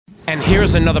And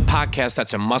here's another podcast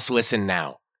that's a must listen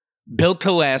now. Built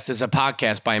to Last is a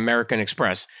podcast by American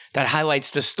Express that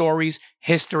highlights the stories,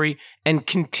 history, and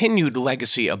continued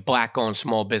legacy of Black-owned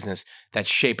small business that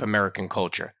shape American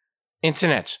culture.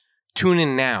 Internets, tune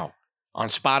in now on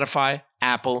Spotify,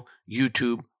 Apple,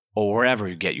 YouTube, or wherever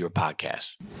you get your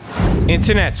podcasts.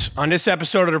 Internets, on this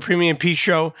episode of the Premium Pete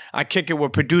Show, I kick it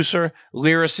with producer,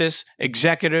 lyricist,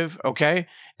 executive, okay?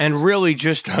 And really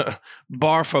just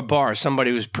bar for bar,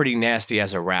 somebody who's pretty nasty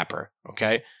as a rapper,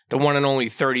 okay? The one and only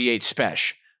 38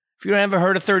 Spesh. If you haven't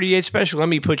heard of 38 Spesh, let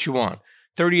me put you on.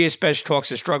 38 Spesh talks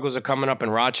the struggles are coming up in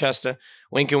Rochester,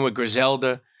 linking with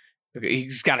Griselda.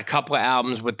 He's got a couple of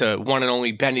albums with the one and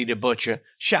only Benny the Butcher.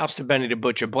 Shouts to Benny the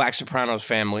Butcher, Black Sopranos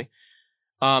family.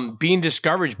 Being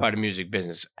discouraged by the music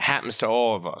business happens to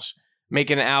all of us.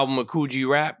 Making an album with Kool G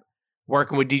Rap,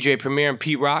 working with DJ Premier and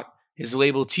Pete Rock, his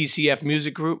label T.C.F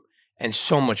Music Group, and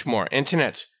so much more.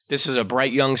 Internets, this is a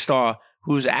bright young star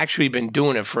who's actually been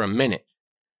doing it for a minute.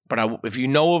 But if you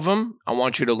know of him, I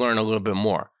want you to learn a little bit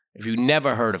more. If you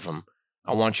never heard of him,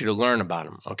 I want you to learn about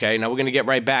him, okay? Now, we're going to get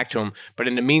right back to him. But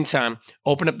in the meantime,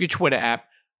 open up your Twitter app,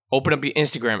 open up your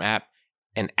Instagram app,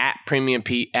 and at Premium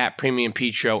Pete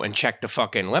Show, and check the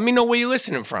fuck in. Let me know where you're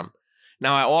listening from.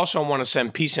 Now, I also want to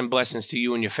send peace and blessings to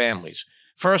you and your families.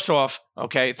 First off,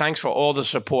 okay, thanks for all the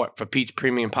support for Pete's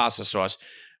Premium Pasta Sauce.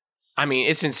 I mean,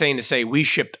 it's insane to say we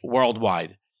shipped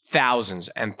worldwide thousands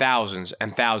and thousands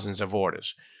and thousands of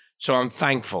orders. So I'm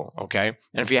thankful, okay?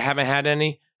 And if you haven't had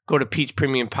any, go to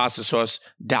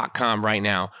Pete'sPremiumPastaSauce.com right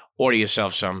now. Order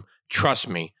yourself some. Trust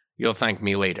me, you'll thank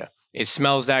me later. It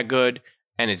smells that good,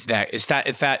 and it's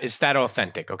that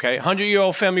authentic, okay?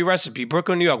 100-year-old family recipe,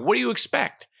 Brooklyn, New York. What do you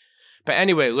expect? But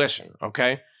anyway, listen,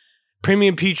 okay?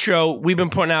 Premium Pete Show, we've been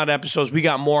putting out episodes. We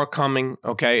got more coming,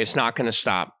 okay? It's not going to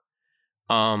stop.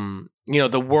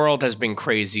 The world has been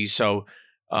crazy, so,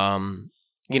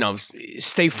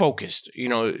 stay focused.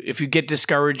 If you get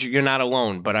discouraged, you're not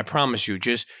alone, but I promise you,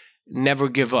 just never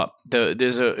give up.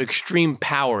 There's an extreme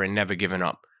power in never giving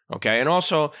up, okay? And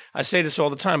also, I say this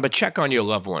all the time, but check on your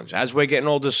loved ones. As we're getting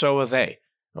older, so are they,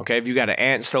 okay? If you got an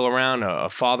aunt still around, a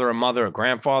father, a mother, a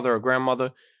grandfather, a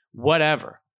grandmother,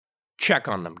 whatever, check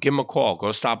on them. Give them a call.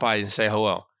 Go stop by and say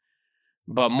hello.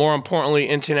 But more importantly,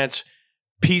 internets,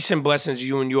 peace and blessings to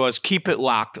you and yours. Keep it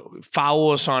locked.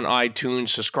 Follow us on iTunes.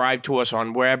 Subscribe to us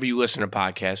on wherever you listen to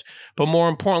podcasts. But more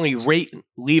importantly, rate,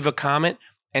 leave a comment,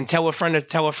 and tell a friend to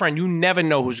tell a friend. You never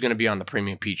know who's going to be on the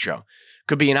Premium Pete Show.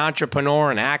 Could be an entrepreneur,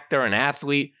 an actor, an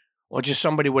athlete, or just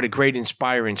somebody with a great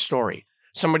inspiring story.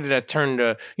 Somebody that turned,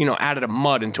 out of the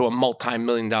mud into a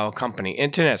multi-million-dollar company.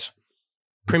 Internets,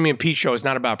 Premium Pete Show is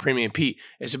not about Premium Pete.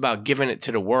 It's about giving it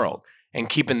to the world and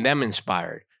keeping them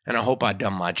inspired. And I hope I've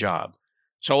done my job.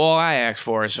 So all I ask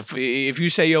for is if you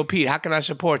say, yo, Pete, how can I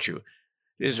support you?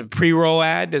 There's a pre-roll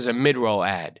ad. There's a mid-roll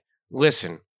ad.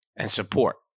 Listen and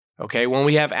support, okay? When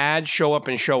we have ads, show up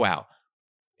and show out.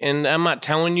 And I'm not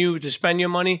telling you to spend your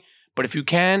money, but if you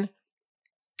can,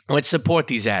 let's support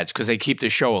these ads because they keep the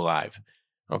show alive,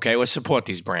 okay? Let's support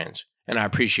these brands, and I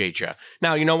appreciate you.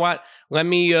 Now, you know what? Let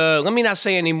me not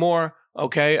say any more,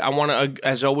 okay? I want to,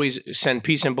 as always, send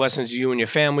peace and blessings to you and your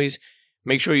families.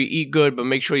 Make sure you eat good, but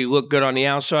make sure you look good on the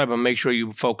outside, but make sure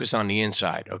you focus on the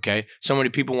inside, okay? So many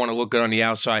people want to look good on the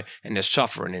outside, and they're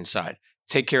suffering inside.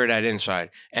 Take care of that inside,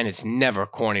 and it's never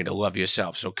corny to love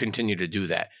yourself, so continue to do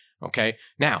that, okay?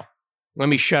 Now, let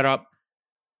me shut up.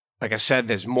 Like I said,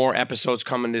 there's more episodes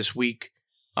coming this week.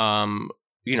 Not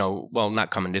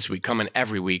coming this week, coming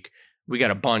every week. We got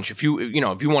a bunch. If you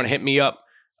want to hit me up,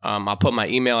 I'll put my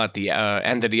email at the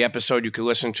end of the episode you can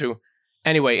listen to.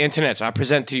 Anyway, internets, I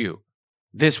present to you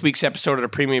this week's episode of the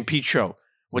Premium Pete Show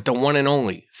with the one and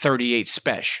only 38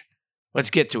 Spesh. Let's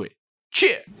get to it.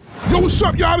 CHEA! Yo, what's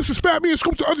up, y'all? This is Fat Man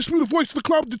Scoop, the undisputed voice of the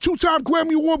club, the two-time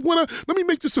Grammy Award winner. Let me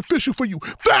make this official for you.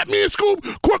 Fat Man Scoop,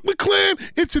 Corkman Clan,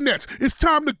 internets. It's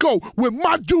time to go with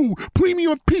my dude,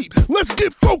 Premium Pete. Let's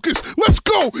get focused. Let's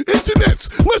go,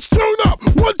 internets. Let's turn up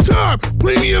one time,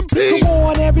 Premium Pete. Come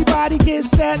on, everybody, get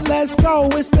set. Let's go.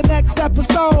 It's the next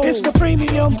episode. It's the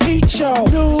Premium Pete Show.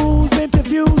 News,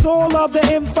 interviews, all of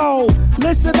the info.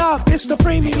 Listen up, it's the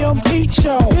Premium Pete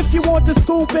Show. If you want the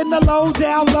scoop in the low,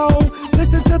 down low,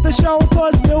 listen to the show,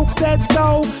 cause Milk said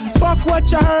so. Fuck what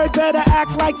you heard, better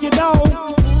act like you know.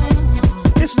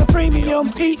 It's the Premium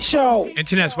Pete Show.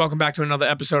 Internets, welcome back to another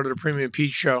episode of the Premium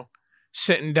Pete Show.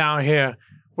 Sitting down here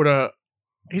with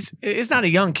he's not a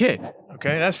young kid,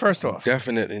 okay? That's first off.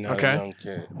 Definitely not a young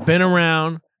kid. Been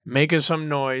around, making some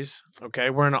noise,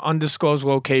 okay? We're in an undisclosed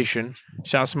location.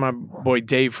 Shouts to my boy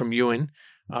Dave from Ewan.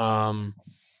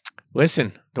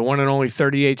 Listen, the one and only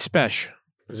 38 Spesh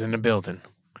is in the building.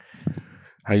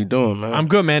 How you doing, man? I'm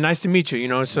good, man. Nice to meet you. You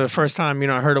know, it's the first time,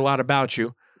 I heard a lot about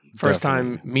you. First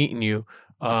time meeting you.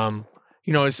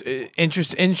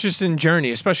 It's interesting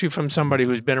journey, especially from somebody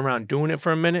who's been around doing it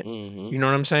for a minute. Mm-hmm. You know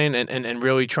what I'm saying? And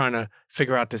really trying to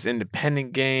figure out this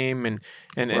independent game and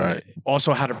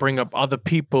also how to bring up other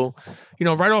people.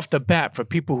 Right off the bat, for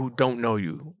people who don't know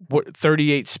you, what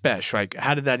 38 Spesh, like,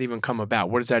 how did that even come about?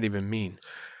 What does that even mean?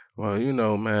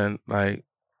 Well, man, like,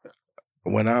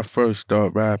 when I first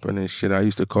started rapping and shit, I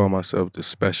used to call myself the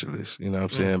specialist, you know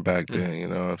what I'm saying, back then, you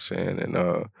know what I'm saying? And,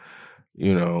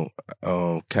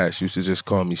 cats used to just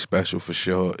call me Special for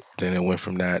short. Then it went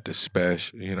from that to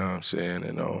Spesh, you know what I'm saying?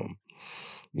 And,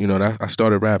 I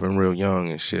started rapping real young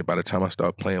and shit. By the time I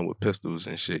started playing with pistols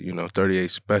and shit,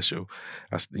 38 Special,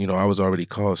 I was already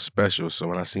called Special. So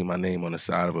when I see my name on the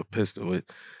side of a pistol,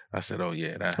 I said, oh,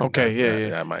 yeah,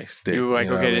 that might stick. You were like,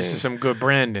 okay, this is some good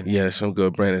branding. Yeah, it's some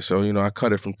good branding. So, I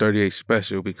cut it from 38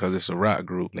 Special because it's a rock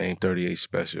group named 38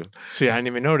 Special. See, I didn't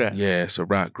even know that. Yeah, it's a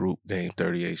rock group named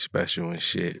 38 Special and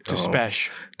shit. To Spesh.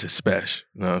 To Spesh,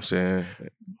 you know what I'm saying?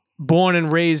 Born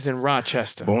and raised in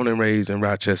Rochester. Born and raised in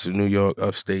Rochester, New York,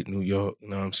 upstate New York, you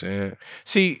know what I'm saying?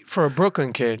 See, for a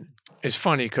Brooklyn kid, it's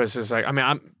funny because it's like,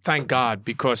 thank God,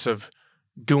 because of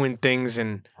doing things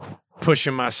and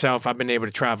pushing myself, I've been able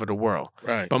to travel the world.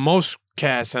 Right. But most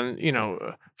cats, and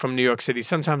from New York City,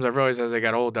 sometimes I realized as I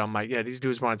got older, I'm like, yeah, these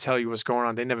dudes want to tell you what's going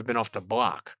on. They've never been off the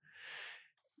block.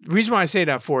 The reason why I say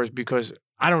that for is because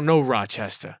I don't know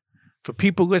Rochester. For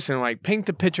people listening, like, paint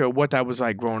the picture of what that was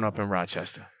like growing up in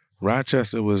Rochester.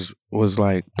 Rochester was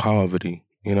like poverty,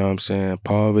 you know what I'm saying?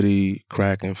 Poverty,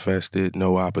 crack infested,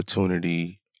 no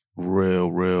opportunity.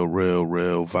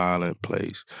 Real violent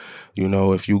place.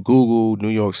 If you Google New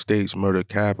York State's murder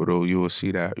capital, you will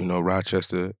see that,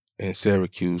 Rochester and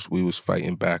Syracuse, we was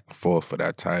fighting back and forth for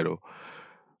that title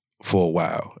for a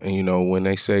while. And, when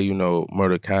they say,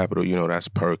 murder capital, that's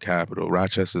per capita.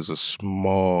 Rochester's a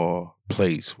small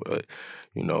place with,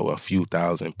 a few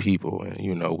thousand people.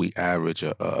 And, we average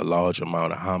a large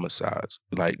amount of homicides,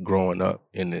 like growing up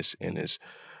in this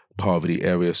poverty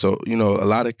area. So, a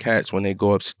lot of cats, when they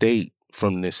go upstate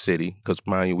from this city, because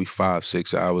mind you, we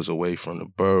 5-6 hours away from the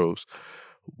boroughs,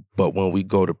 but when we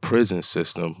go to prison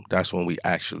system, that's when we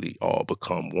actually all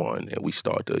become one and we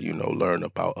start to, learn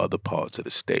about other parts of the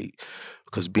state.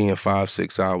 Because being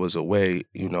 5-6 hours away,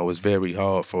 it's very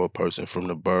hard for a person from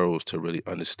the boroughs to really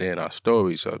understand our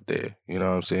stories up there, you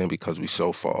know what I'm saying, because we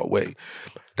so far away.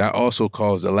 That also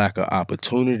caused a lack of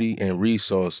opportunity and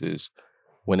resources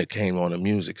when it came on the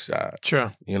music side.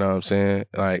 Sure. You know what I'm saying?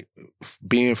 Like,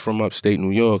 being from upstate New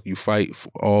York, you fight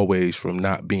always from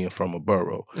not being from a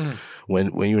borough. When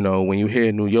you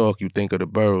hear New York, you think of the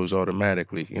boroughs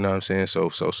automatically. You know what I'm saying? So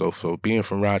being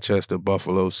from Rochester,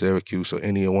 Buffalo, Syracuse, or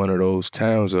any one of those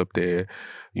towns up there,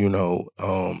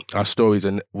 our stories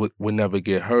would never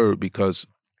get heard because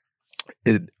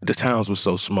the towns were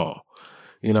so small.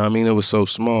 You know what I mean? It was so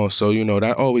small. So,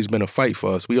 that always been a fight for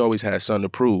us. We always had something to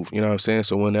prove, you know what I'm saying?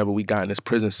 So whenever we got in this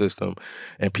prison system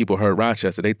and people heard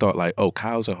Rochester, they thought like, oh,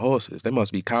 cows and horses. There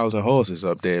must be cows and horses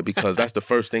up there because that's the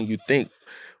first thing you think.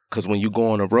 Because when you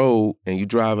go on the road and you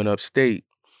driving upstate,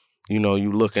 you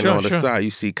looking on the side,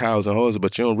 you see cows and horses,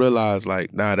 but you don't realize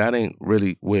like, nah, that ain't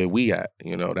really where we at.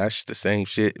 That's the same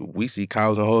shit. We see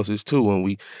cows and horses too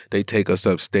when they take us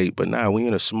upstate. But nah, we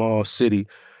in a small city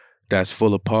that's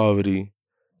full of poverty,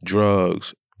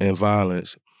 drugs, and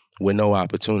violence with no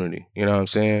opportunity. You know what I'm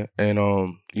saying? And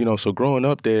so growing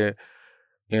up there,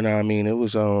 it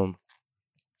was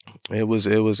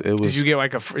Did you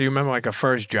get you remember like a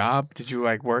first job? Did you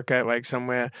like work at like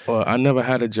somewhere? Well, I never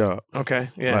had a job. Okay.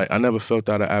 Yeah. Like I never filled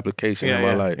out an application in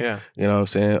my life. Yeah. You know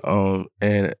what I'm saying?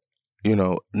 And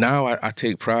now I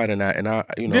take pride in that, and I,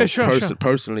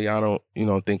 personally, I don't,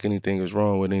 think anything is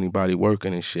wrong with anybody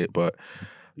working and shit. But,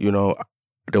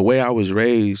 the way I was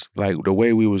raised, like the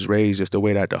way we was raised, just the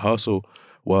way that the hustle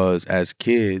was as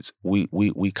kids, we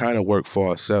kind of worked for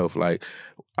ourselves. Like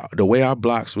the way our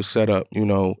blocks was set up,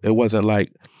 it wasn't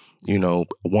like,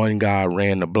 one guy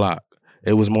ran the block.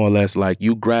 It was more or less like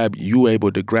you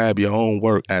able to grab your own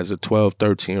work as a 12,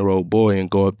 13-year-old boy and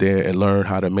go up there and learn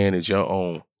how to manage your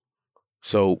own.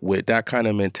 So with that kind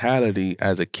of mentality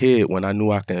as a kid, when I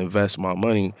knew I could invest my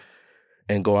money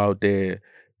and go out there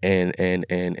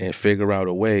and figure out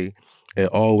a way, it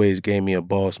always gave me a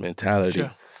boss mentality.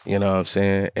 Sure. You know what I'm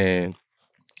saying? And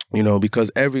You know, because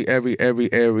every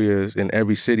areas in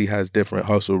every city has different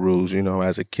hustle rules. You know,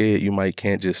 as a kid, you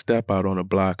can't just step out on a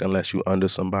block unless you under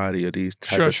somebody or these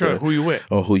type of Sure. Who you with?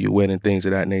 Or who you with and things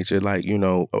of that nature. Like, you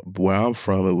know, where I'm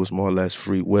from, it was more or less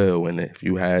free will. And if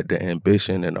you had the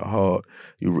ambition and the heart,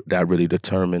 that really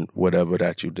determined whatever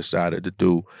that you decided to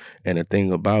do. And the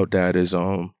thing about that is,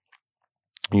 you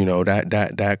know,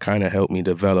 that kind of helped me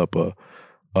develop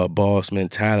a boss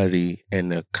mentality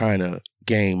and the kind of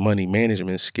gain money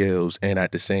management skills, and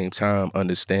at the same time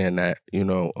understand that, you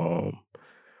know,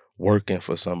 working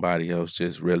for somebody else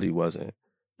just really wasn't,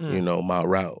 you know, my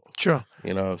route. Sure.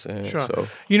 You know what I'm saying? Sure. So,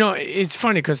 you know, it's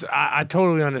funny because I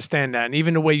totally understand that. And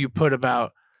even the way you put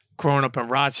about growing up in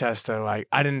Rochester, like,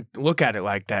 I didn't look at it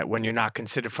like that when you're not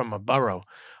considered from a borough.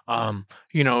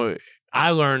 You know, I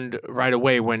learned right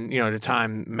away when, you know, the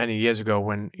time many years ago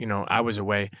when, you know, I was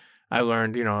away, I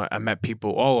learned, you know, I met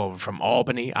people all over from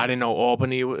Albany. I didn't know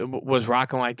Albany was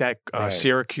rocking like that. Right.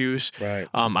 Syracuse. Right.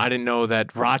 I didn't know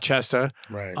that Rochester.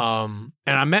 Right. And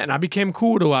I became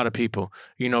cool with a lot of people,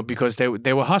 you know, because they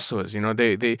were hustlers. You know,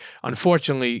 they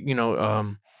unfortunately, you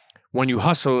know, when you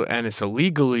hustle and it's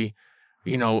illegally,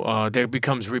 you know, there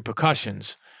becomes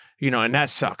repercussions, you know, and that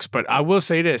sucks. But I will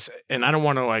say this, and I don't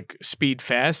want to like speed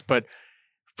fast, but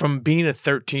from being a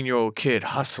 13-year-old kid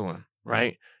hustling,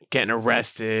 right? Getting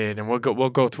arrested, and we'll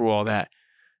go through all that,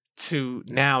 to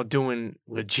now doing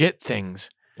legit things.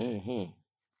 Mm-hmm.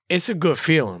 It's a good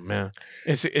feeling, man.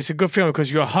 It's a good feeling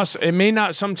because you're hustling. It may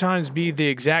not sometimes be the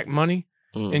exact money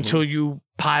until you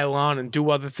pile on and do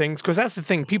other things. Because that's the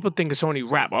thing. People think it's only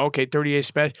rap. Oh, okay, 38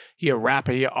 Spesh, he a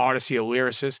rapper, he an artist, he a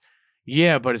lyricist.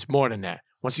 Yeah, but it's more than that.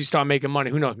 Once you start making money,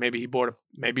 who knows? Maybe he bought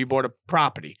a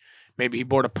property. Maybe he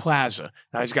bought a plaza.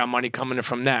 Now he's got money coming in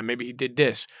from that. Maybe he did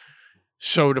this.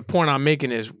 So the point I'm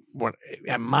making is,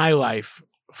 at my life,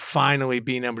 finally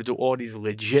being able to do all these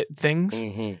legit things.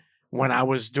 When I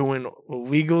was doing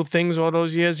illegal things all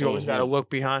those years, you always got to look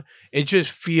behind. It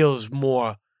just feels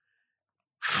more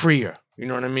freer. You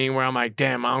know what I mean? Where I'm like,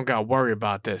 damn, I don't got to worry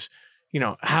about this. You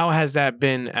know, how has that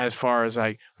been as far as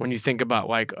like when you think about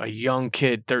like a young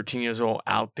kid, 13 years old,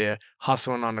 out there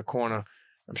hustling on the corner?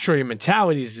 I'm sure your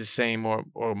mentality is the same or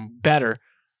better.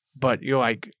 But you're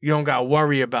like, you don't got to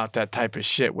worry about that type of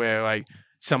shit where like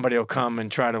somebody will come and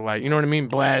try to like, you know what I mean,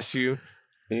 blast you.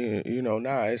 You know,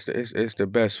 it's the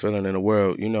best feeling in the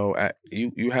world. You know,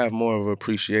 you have more of an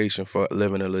appreciation for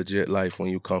living a legit life when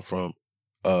you come from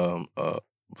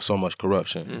so much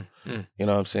corruption. You know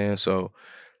what I'm saying? So,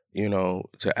 you know,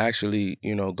 to actually,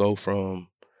 you know, go from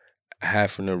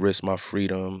having to risk my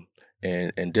freedom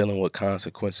and dealing with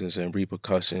consequences and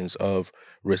repercussions of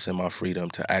risking my freedom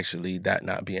to actually that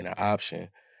not being an option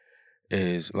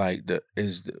is like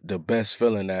the best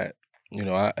feeling that, you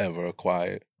know, I ever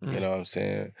acquired. You know what I'm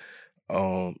saying?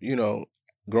 You know,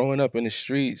 growing up in the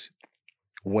streets,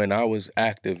 when I was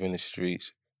active in the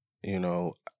streets, you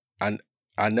know,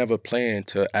 I never planned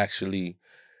to actually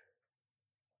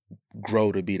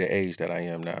grow to be the age that I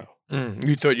am now.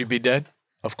 You thought you'd be dead?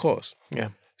 Of course. Yeah.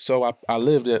 So I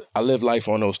lived life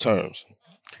on those terms,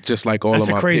 just like all That's of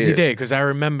my a crazy peers. day because I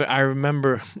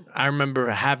remember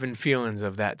having feelings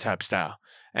of that type style,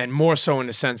 and more so in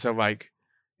the sense of like,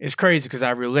 it's crazy because I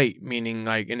relate, meaning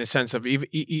like in the sense of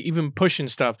even pushing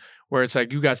stuff where it's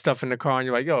like you got stuff in the car and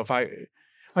you're like, yo, if I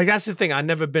like, that's the thing. I've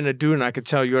never been a dude, and I could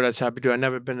tell you're that type of dude. I've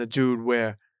never been a dude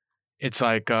where it's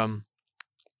like, you know,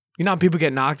 how people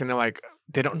get knocked and they're like,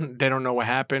 they don't know what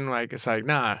happened. Like it's like,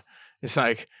 nah, it's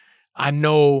like, I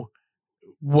know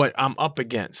what I'm up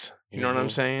against. You know what I'm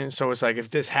saying? So it's like, if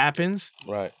this happens,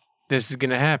 right, this is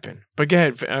gonna happen. But go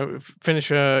ahead,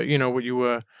 finish. You know what you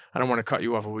were. I don't want to cut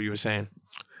you off of what you were saying.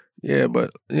 Yeah,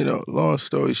 but you know, long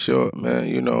story short, man,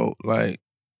 you know, like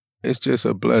it's just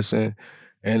a blessing,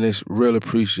 and it's real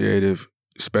appreciative,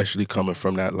 especially coming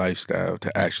from that lifestyle,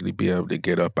 to actually be able to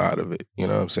get up out of it. You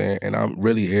know what I'm saying? And I'm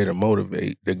really here to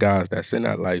motivate the guys that's in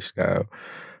that lifestyle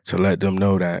to let them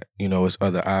know that, you know, it's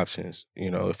other options.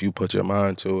 You know, if you put your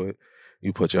mind to it,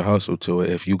 you put your hustle to it.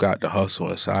 If you got the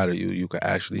hustle inside of you, you can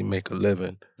actually make a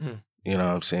living. You know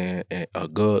what I'm saying? And a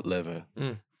good living.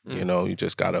 You know, you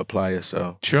just got to apply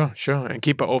yourself. Sure. And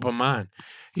keep an open mind.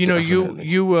 You know,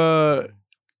 you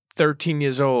 13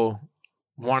 years old,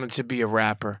 wanted to be a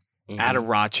rapper out of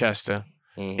Rochester,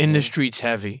 in the streets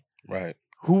heavy. Right.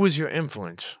 Who was your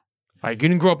influence? Like, you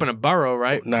didn't grow up in a borough,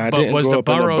 right? Nah, I didn't grow up in a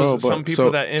borough. But was the boroughs some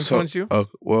people that influenced you?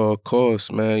 Well, of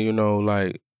course, man. You know,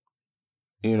 like,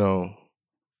 you know,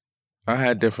 I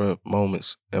had different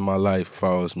moments in my life as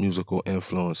far as musical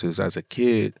influences. As a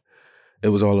kid, it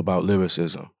was all about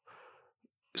lyricism.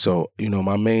 So, you know,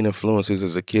 my main influences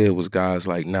as a kid was guys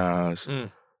like Nas,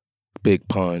 Big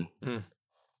Pun,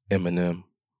 Eminem.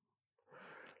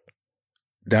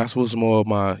 That was more of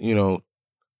my,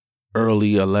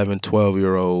 early 11,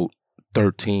 12-year-old,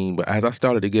 13. But as I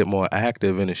started to get more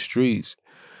active in the streets,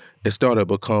 it started to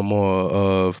become more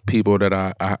of people that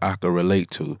I could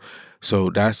relate to. So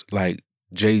that's like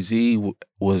Jay-Z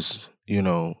was,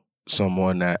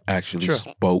 someone that actually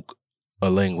spoke a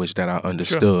language that I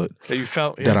understood. That you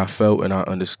felt, that I felt and I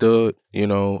understood,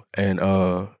 and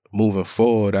moving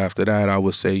forward after that, I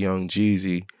would say Young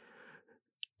Jeezy,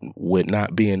 with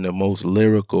not being the most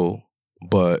lyrical,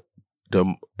 but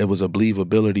it was a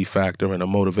believability factor and a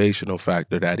motivational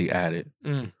factor that he added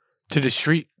to the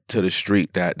street.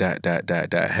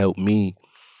 That helped me,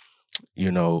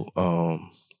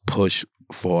 push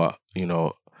for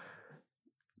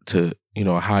to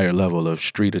a higher level of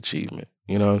street achievement.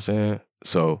 You know what I'm saying?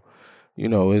 So, it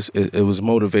was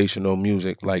motivational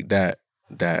music like that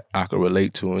I could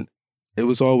relate to, and it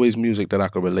was always music that I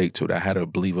could relate to that had a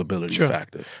believability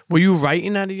factor. Were you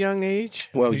writing at a young age?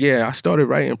 Well, yeah, I started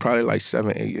writing probably like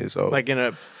 7, 8 years old. Like in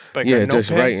a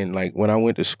just writing. Like when I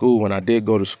went to school, when I did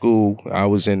go to school, I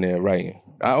was in there writing.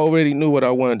 I already knew what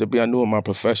I wanted to be. I knew what my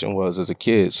profession was as a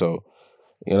kid. So,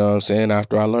 you know what I'm saying?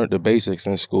 After I learned the basics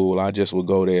in school, I just would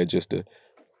go there just to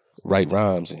write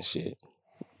rhymes and shit.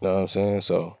 You know what I'm saying?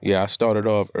 So, yeah, I started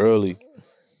off early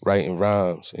writing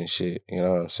rhymes and shit. You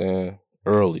know what I'm saying?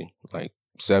 Early, like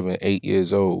 7, 8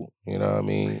 years old. You know what I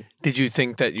mean? Did you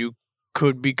think that you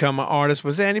could become an artist?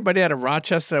 Was there anybody out of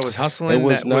Rochester that was hustling? It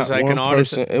was that not was like one an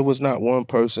artist? person. It was not one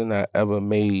person that ever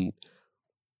made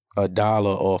 $1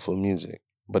 off of music,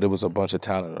 but it was a bunch of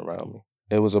talent around me.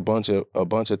 It was a bunch of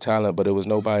talent, but it was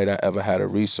nobody that ever had a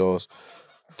resource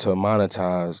to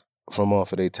monetize from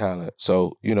off of their talent.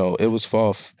 So it was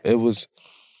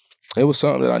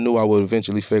something that I knew I would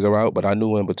eventually figure out, but I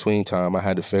knew in between time I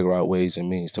had to figure out ways and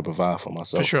means to provide for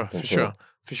myself. For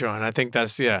sure. And I think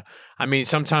that's, I mean,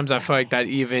 sometimes I feel like that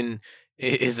even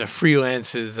is a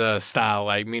freelancer's style,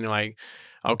 like, meaning like,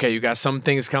 okay, you got some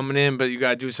things coming in, but you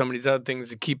got to do some of these other things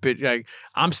to keep it, like,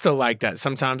 I'm still like that.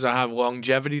 Sometimes I have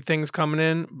longevity things coming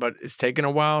in, but it's taking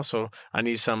a while, so I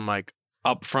need some, like,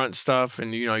 upfront stuff,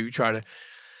 and, you try to,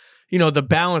 the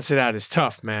balance of that is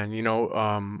tough, man,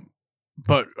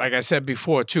 but like I said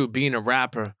before, too, being a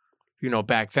rapper,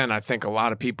 back then, I think a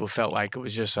lot of people felt like it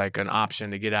was just like an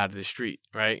option to get out of the street,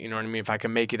 right? You know what I mean? If I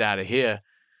can make it out of here,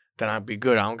 then I'd be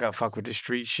good. I don't got to fuck with the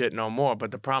street shit no more. But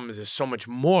the problem is there's so much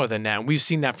more than that. And we've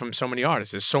seen that from so many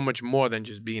artists. There's so much more than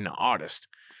just being an artist.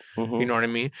 Mm-hmm. You know what I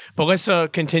mean? But let's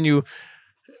continue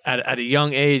at a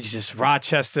young age, this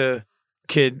Rochester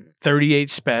kid, 38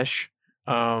 Spesh,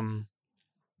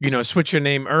 switch your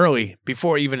name early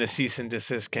before even a cease and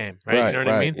desist came, right? You know what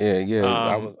I mean?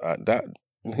 Yeah.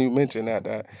 You mentioned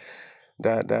that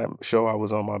show I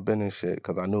was on my business shit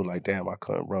because I knew, like, damn, I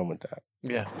couldn't run with that.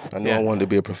 Yeah, I knew I wanted to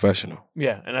be a professional.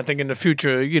 Yeah, and I think in the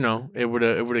future, it would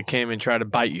have came and tried to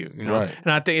bite you, Right.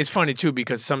 And I think it's funny too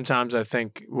because sometimes I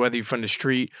think whether you're from the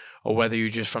street or whether you're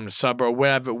just from the suburb,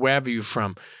 wherever you're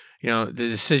from, the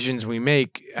decisions we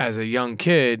make as a young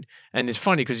kid, and it's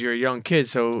funny because you're a young kid,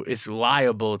 so it's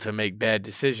liable to make bad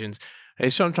decisions. They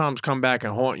sometimes come back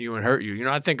and haunt you and hurt you.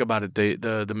 I think about it,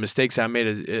 the mistakes I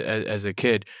made as a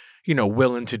kid,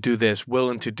 willing to do this,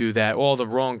 willing to do that, all the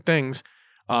wrong things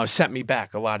set me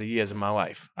back a lot of years of my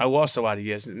life. I lost a lot of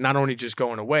years, not only just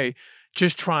going away,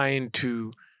 just trying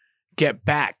to get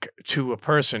back to a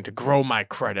person to grow my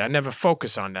credit. I never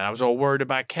focused on that. I was all worried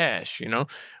about cash,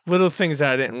 little things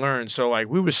that I didn't learn. So, like,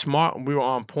 we were smart and we were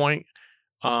on point.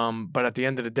 But at the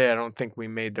end of the day, I don't think we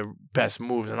made the best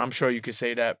moves. And I'm sure you could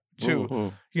say that too.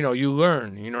 Mm-hmm. You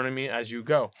learn, you know what I mean, as you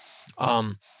go.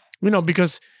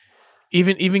 Because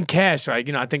even cash, like,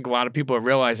 I think a lot of people are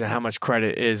realizing how much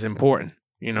credit is important.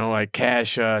 Like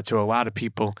cash to a lot of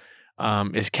people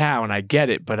is cow, and I get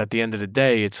it. But at the end of the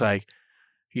day, it's like,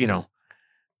 it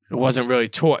wasn't really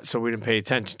taught, so we didn't pay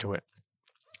attention to it.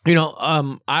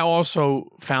 I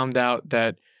also found out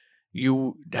that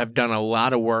you have done a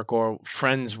lot of work or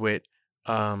friends with,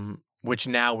 which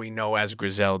now we know as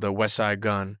Griselda, Westside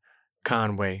Gun,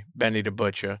 Conway, Benny the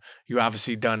Butcher. You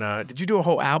obviously done did you do a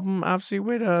whole album, obviously,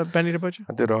 with Benny the Butcher?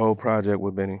 I did a whole project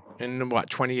with Benny. In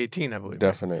 2018, I believe.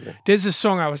 Definitely. There's a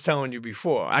song I was telling you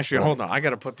before. Actually, hold on. I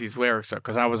got to put these lyrics up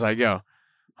because I was like, yo,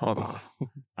 hold on.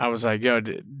 I was like, yo,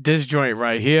 this joint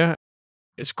right here,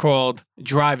 it's called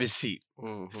Driver's Seat.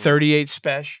 38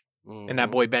 Spesh. And that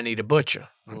boy Benny the Butcher,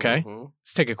 okay?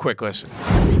 Let's take a quick listen.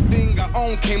 Everything I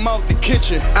own came out the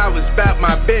kitchen. I was about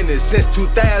my business since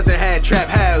 2000, had trap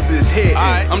houses hitting.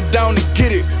 I'm down to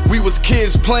get it. We was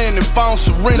kids playing and found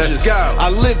syringes. Let's go. I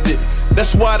lived it.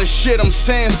 That's why the shit I'm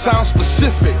saying sounds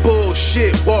specific.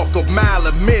 Bullshit, walk a mile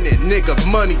a minute, nigga.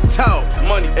 Money talk.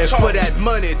 And for that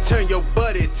money, turn your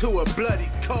buddy to a bloody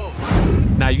coat.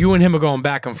 Now you and him are going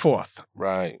back and forth.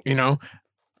 Right. You know,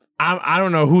 I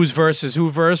don't know whose verse is who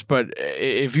verse, but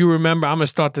if you remember, I'm gonna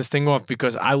start this thing off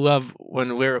because I love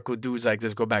when lyrical dudes like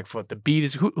this go back and forth. The beat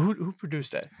is who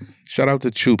produced that? Shout out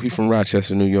to Choop. He from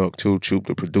Rochester, New York too. Choop,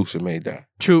 the producer, made that.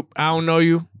 Choop, I don't know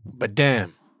you, but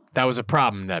damn, that was a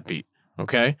problem, that beat.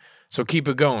 Okay, so keep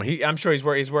it going. I'm sure he's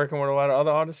working with a lot of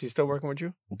other artists. He's still working with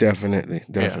you? Definitely.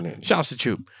 Yeah. Shouts to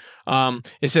Choop.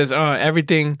 It says,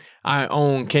 everything I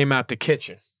own came out the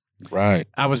kitchen. Right.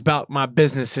 I was about my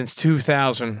business since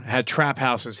 2000, had trap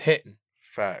houses hitting.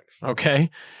 Facts. Okay?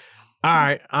 All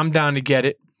right, I'm down to get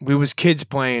it. We was kids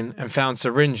playing and found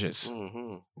syringes.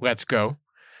 Mm-hmm. Let's go.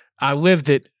 I lived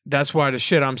it. That's why the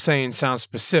shit I'm saying sounds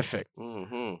specific.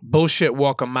 Mm-hmm. Bullshit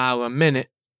walk a mile a minute.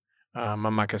 I'm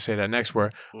not going to say that next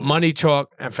word. Mm-hmm. Money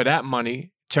talk, and for that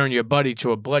money, turn your buddy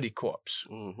to a bloody corpse.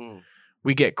 Mm-hmm.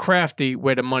 We get crafty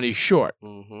where the money's short.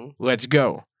 Mm-hmm. Let's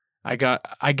go. I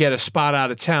get a spot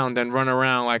out of town, then run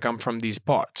around like I'm from these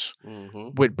parts.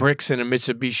 Mm-hmm. With bricks and a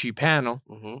Mitsubishi panel,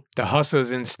 Mm-hmm. the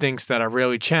hustler's instincts that I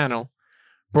rarely channel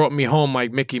brought me home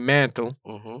like Mickey Mantle.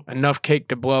 Mm-hmm. Enough cake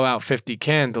to blow out 50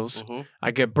 candles. Mm-hmm.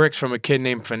 I get bricks from a kid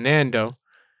named Fernando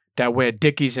that wear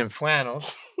Dickies and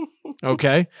flannels.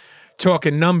 Okay?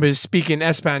 Talking numbers, speaking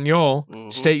Espanol. Mm-hmm.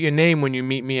 State your name when you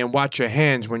meet me and watch your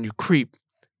hands when you creep.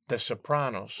 The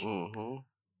Sopranos. Mm-hmm.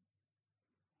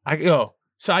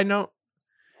 Side note.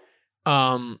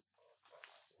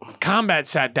 Combat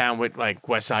sat down with like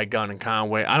West Side Gun and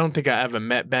Conway. I don't think I ever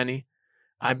met Benny.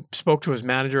 I spoke to his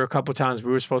manager a couple times.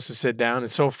 We were supposed to sit down.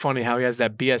 It's so funny how he has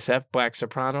that BSF, Black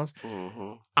Sopranos.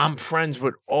 Mm-hmm. I'm friends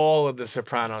with all of the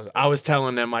Sopranos. I was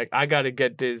telling them, like, I got to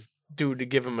get this dude to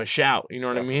give him a shout. You know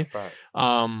what I mean?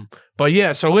 But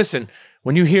yeah, so listen,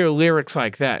 when you hear lyrics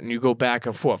like that and you go back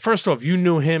and forth, first off, you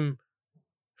knew him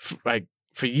like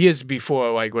for years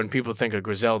before, like when people think of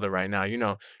Griselda right now, you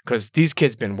know, because these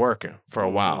kids been working for a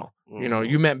while. Mm-hmm. You know,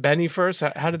 you met Benny first.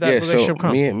 How did that relationship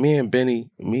come? Me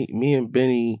and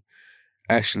Benny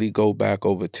actually go back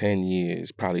over 10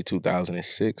 years, probably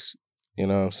 2006. You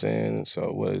know what I'm saying? So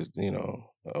it was, you know,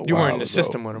 you weren't in the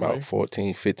system with him, about right?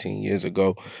 14, 15 years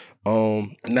ago.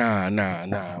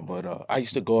 Nah. But I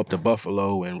used to go up to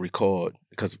Buffalo and record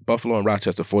because Buffalo and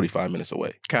Rochester 45 minutes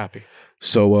away. Copy.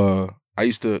 So I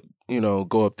used to, you know,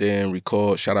 go up there and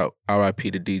record. Shout out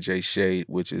R.I.P. to DJ Shade,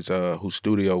 which is whose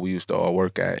studio we used to all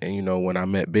work at. And you know, when I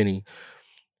met Benny,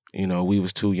 you know, we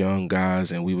was two young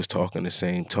guys and we was talking the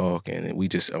same talk, and we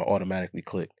just automatically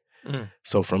clicked.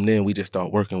 So from then we just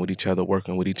started working with each other,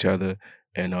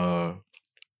 and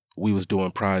we was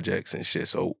doing projects and shit.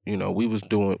 So, you know, we was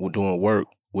doing work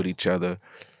with each other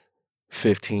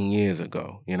 15 years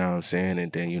ago, you know what I'm saying?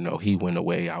 And then, you know, he went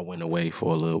away, I went away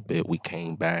for a little bit. We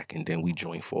came back and then we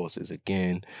joined forces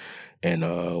again. And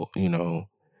I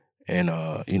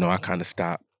kind of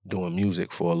stopped doing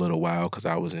music for a little while because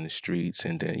I was in the streets,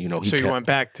 and then, you know, you went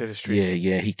back to the streets.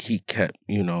 Yeah, he kept,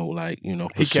 you know, like, you know,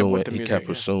 pursuing, he kept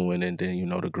pursuing, and then, you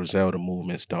know, the Griselda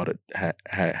movement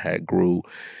had grew.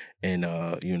 And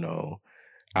you know,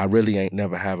 I really ain't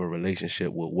never have a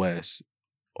relationship with Wes,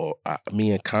 or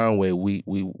me and Conway. We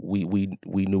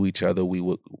knew each other. We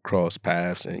would cross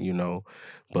paths, and you know,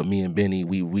 but me and Benny,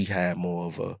 we had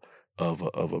more of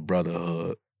a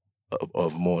brotherhood,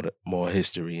 of more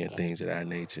history and things of that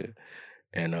nature.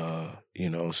 And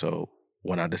you know, so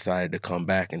when I decided to come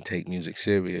back and take music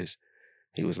serious,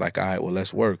 he was like, all right, well,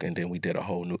 let's work. And then we did a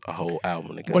whole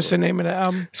album together. What's the name of the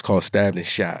album? It's called Stabbed and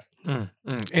Shot. Internet.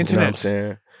 You know what I'm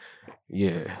saying?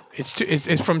 Yeah.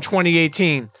 It's from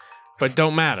 2018, but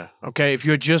don't matter, okay? If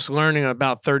you're just learning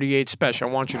about 38 Spesh, I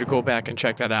want you to go back and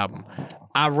check that album.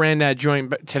 I ran that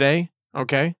joint today,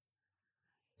 okay?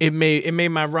 It made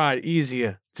my ride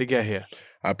easier to get here.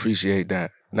 I appreciate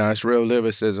that. Nah, it's real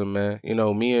lyricism, man. You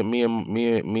know, me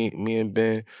and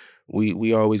Ben,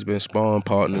 we always been sparring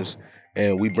partners.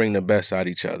 And we bring the best out of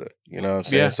each other. You know what I'm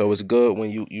saying? Yeah. So it's good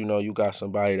when you know you got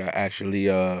somebody that actually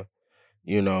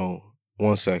you know,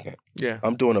 1 second. Yeah.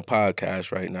 I'm doing a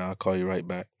podcast right now. I'll call you right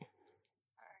back.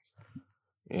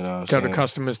 You know what I'm Tell saying? the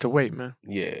customers to wait, man.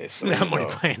 Yeah. So, I'm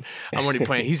only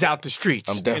playing. He's out the streets.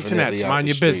 I'm definitely Internets, out mind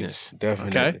the your streets. business.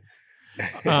 Definitely.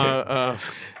 Okay?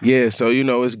 Yeah, so you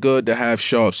know, it's good to have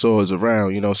sharp swords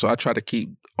around, you know. So I try to keep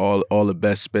all the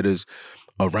best spitters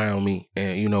around me,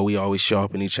 and you know, we always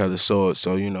sharpen each other's swords.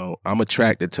 So, you know, I'm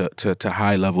attracted to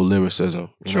high level lyricism.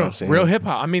 You know what I'm saying? Real hip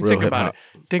hop. I mean, think about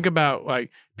hip-hop. it. Think about, like,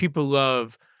 people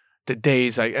love the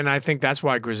days, like, and I think that's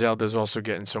why Griselda is also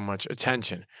getting so much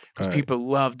attention, because Right. people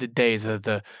love the days of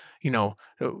the,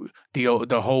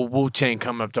 the whole Wu-Tang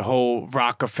come up, the whole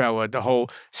Rockefeller, the whole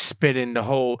spitting, the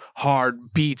whole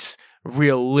hard beats,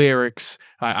 real lyrics.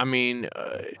 I mean,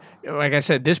 like I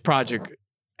said, this project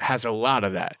has a lot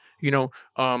of that.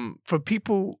 For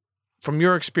people, from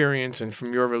your experience and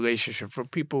from your relationship, for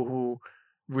people who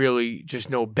really just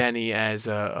know Benny as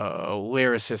a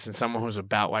lyricist and someone who's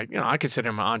about I consider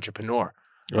him an entrepreneur.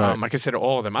 Right. I consider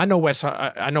all of them. I know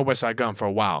Westside Gun for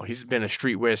a while. He's been a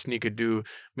streetwear sneaker dude.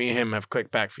 Me and him have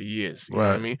clicked back for years. You know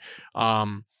what I mean?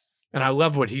 And I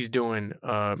love what he's doing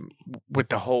with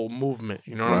the whole movement.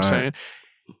 You know what I'm saying?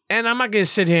 And I'm not gonna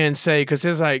sit here and say, because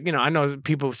there's I know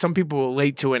some people were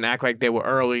late to it and act like they were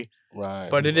early. Right.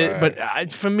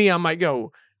 But for me, I'm like,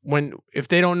 yo, if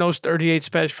they don't know 38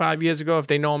 Spesh 5 years ago, if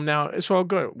they know him now, it's all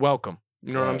good. Welcome.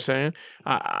 You know what I'm saying?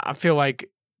 I feel like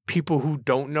people who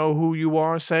don't know who you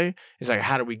are it's like,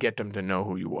 how do we get them to know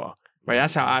who you are? Right?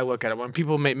 That's how I look at it. When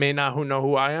people may not know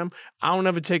who I am, I don't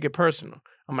ever take it personal.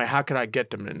 I'm like, how could I get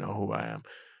them to know who I am?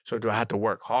 So do I have to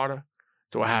work harder?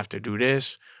 Do I have to do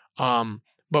this?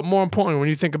 But more importantly, when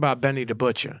you think about Benny the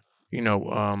Butcher,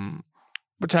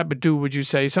 what type of dude would you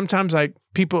say? Sometimes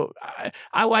people,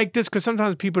 I like this because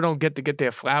sometimes people don't get to get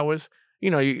their flowers.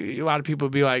 A lot of people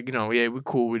be like, yeah, we're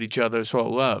cool with each other, it's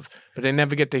all love. But they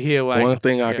never get to hear one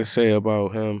thing I can say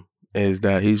about him is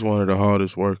that he's one of the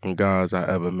hardest working guys I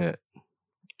ever met.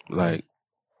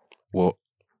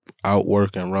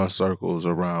 Outwork and run circles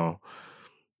around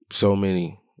so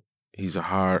many. He's a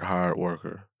hard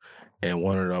worker and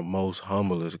one of the most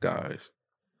humblest guys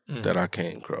that I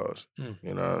came across. You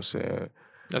know what I'm saying?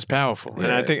 That's powerful.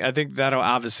 Yeah. And I think that'll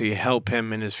obviously help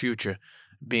him in his future,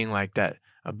 being like that,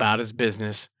 about his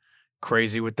business,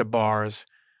 crazy with the bars,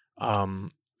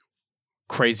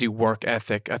 crazy work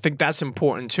ethic. I think that's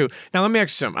important too. Now, let me ask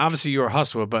you something. Obviously, you're a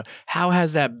hustler, but how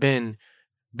has that been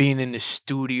being in the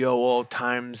studio all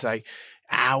times,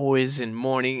 hours and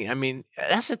morning? I mean,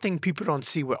 that's the thing people don't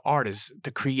see with artists.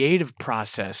 The creative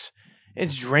process,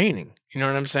 it's draining. You know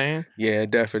what I'm saying? Yeah,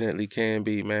 it definitely can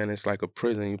be, man. It's like a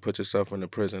prison. You put yourself in a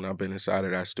prison. I've been inside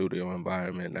of that studio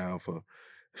environment now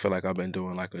I feel like I've been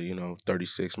doing like a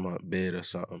 36-month bid or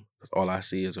something. All I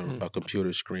see is a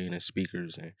computer screen and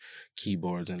speakers and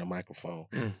keyboards and a microphone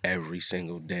every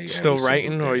single day. Still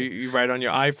writing, or you write on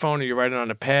your iPhone, or you write it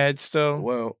on a pad still?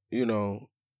 Well,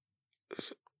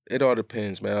 it all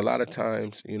depends, man. A lot of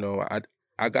times,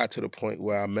 I got to the point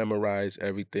where I memorize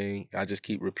everything. I just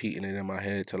keep repeating it in my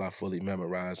head till I fully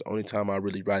memorize. The only time I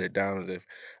really write it down is if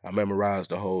I memorize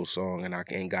the whole song and I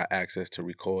ain't got access to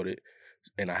record it,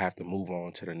 and I have to move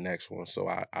on to the next one. So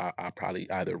I probably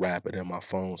either rap it in my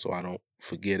phone so I don't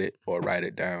forget it, or write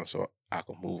it down so I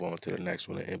can move on to the next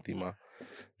one and empty my...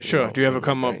 Sure. Do you ever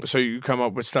come up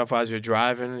with stuff as you're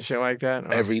driving and shit like that?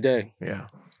 Or? Every day. Yeah.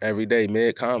 Every day,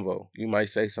 mid-convo. You might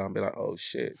say something, be like, oh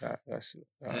shit, that's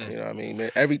you know what I mean?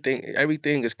 Man,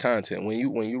 everything is content. When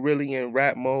you really in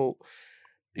rap mode,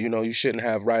 you shouldn't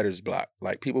have writer's block.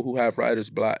 Like, people who have writer's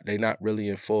block, they not really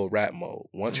in full rap mode.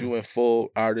 Once you in full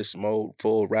artist mode,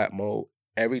 full rap mode,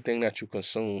 everything that you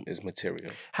consume is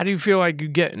material. How do you feel like you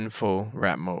get in full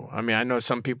rap mode? I mean, I know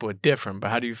some people are different,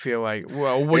 but how do you feel like,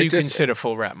 what do you consider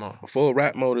full rap mode? Full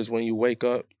rap mode is when you wake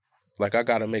up, like, I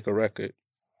gotta make a record.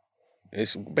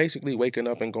 It's basically waking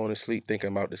up and going to sleep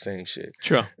thinking about the same shit.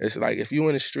 Sure. It's like if you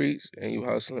in the streets and you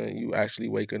hustling, you actually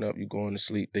waking up, you going to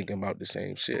sleep thinking about the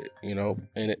same shit, And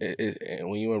and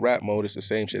when you in rap mode, it's the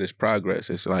same shit. It's progress.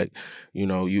 It's like,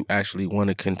 you actually want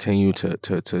to continue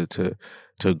to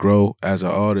grow as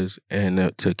an artist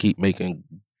and to keep making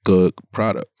good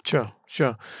product.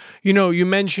 Sure. You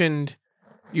mentioned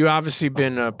you obviously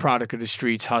been a product of the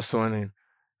streets, hustling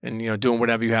and doing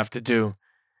whatever you have to do.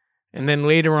 And then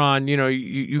later on,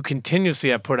 you continuously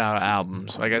have put out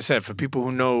albums. Like I said, for people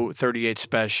who know 38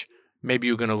 Spesh, maybe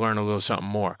you're going to learn a little something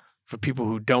more. For people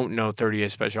who don't know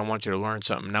 38 Spesh, I want you to learn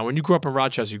something. Now, when you grew up in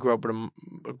Rochester, you grew up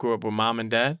with mom and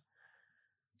dad?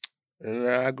 And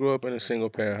I grew up in a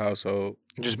single-parent household.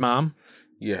 Just mom?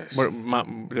 Yes. What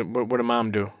did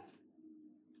mom do?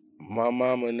 My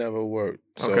mama never worked.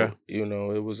 So, Okay.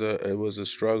 It was a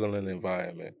struggling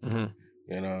environment. Mm-hmm.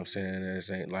 You know what I'm saying? It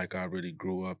ain't like I really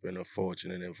grew up in a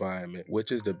fortunate environment,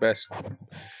 which is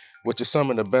some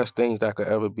of the best things that could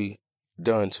ever be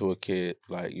done to a kid.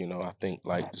 Like, I think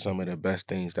like some of the best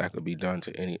things that could be done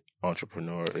to any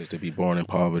entrepreneur is to be born in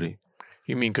poverty.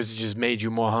 You mean because it just made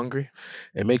you more hungry?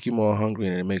 It makes you more hungry,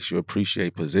 and it makes you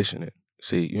appreciate positioning.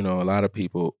 See, a lot of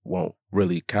people won't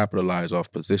really capitalize off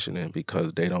positioning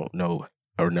because they don't know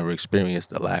or never experienced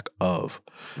the lack of.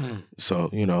 So,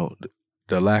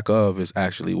 the lack of is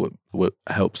actually what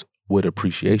helps with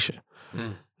appreciation.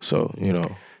 So,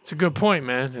 It's a good point,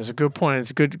 man. It's a good point.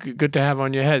 It's good to have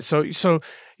on your head. So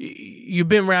you've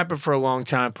been rapping for a long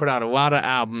time, put out a lot of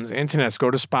albums. Internets, go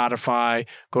to Spotify,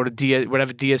 go to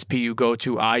whatever DSP you go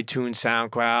to, iTunes,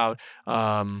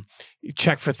 SoundCloud.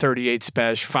 Check for 38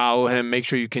 Spesh, follow him, make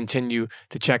sure you continue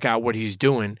to check out what he's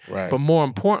doing. Right. But more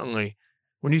importantly,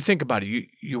 when you think about it,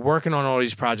 you're working on all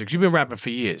these projects. You've been rapping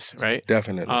for years, right?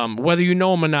 Definitely. Whether you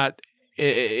know him or not,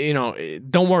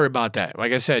 don't worry about that.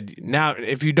 Like I said, now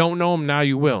if you don't know him, now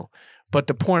you will. But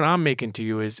the point I'm making to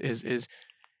you is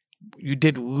you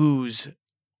did lose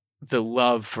the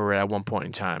love for it at one point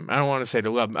in time. I don't want to say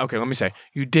the love. Okay, let me say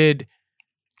you did.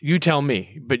 You tell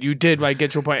me, but you did like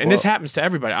get to a point, and this happens to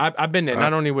everybody. I've been there,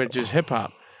 not only with just hip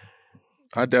hop.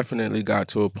 I definitely got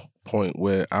to a point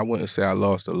where I wouldn't say I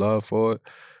lost the love for it,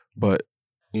 but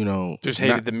just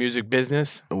hated the music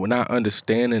business. Not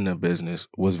understanding the business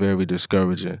was very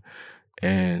discouraging.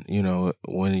 And,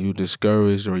 when you're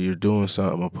discouraged or you're doing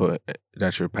something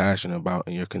that you're passionate about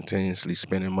and you're continuously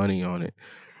spending money on it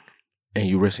and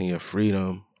you're risking your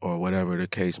freedom or whatever the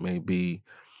case may be,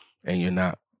 and you're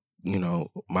not,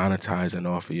 monetizing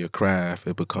off of your craft,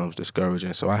 it becomes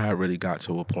discouraging. So I had really got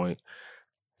to a point,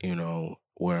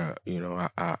 where,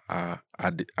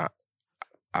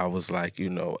 I was like,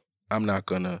 I'm not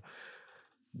gonna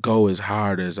go as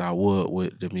hard as I would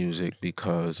with the music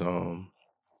because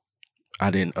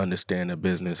I didn't understand the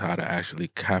business, how to actually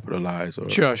capitalize. Or,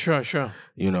 Sure.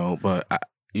 But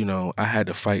I had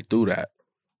to fight through that.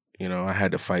 I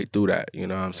had to fight through that. You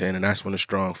know what I'm saying? And that's when the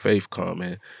strong faith come.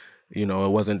 And it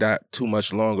wasn't that too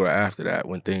much longer after that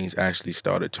when things actually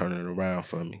started turning around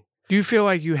for me. Do you feel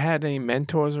like you had any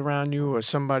mentors around you or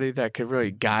somebody that could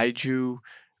really guide you?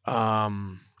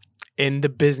 In the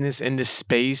business, in the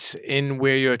space, in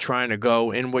where you're trying to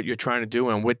go, in what you're trying to do,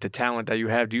 and with the talent that you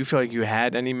have, do you feel like you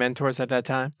had any mentors at that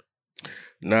time?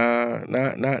 Nah,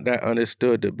 not that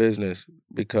understood the business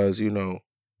because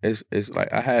it's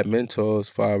like I had mentors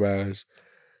far as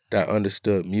that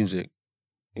understood music.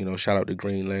 Shout out to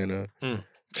Green Lantern.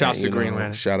 Shouts to Green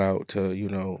Lantern. Shout out to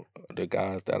the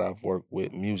guys that I've worked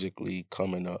with musically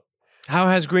coming up. How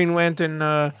has Green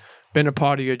Lantern been a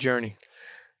part of your journey?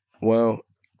 Well,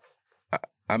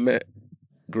 I met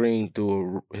Green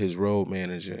through his road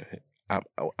manager.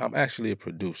 I'm actually a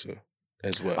producer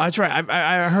as well. That's right.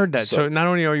 I heard that. So not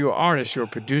only are you an artist, you're a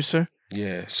producer.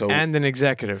 Yeah. And an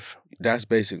executive. That's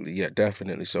basically, yeah,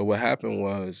 definitely. So what happened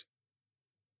was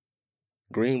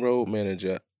Green road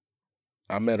manager,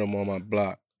 I met him on my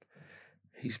block.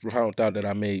 He found out that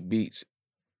I made beats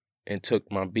and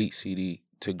took my beat CD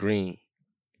to Green.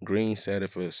 Green said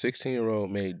if a 16-year-old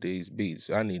made these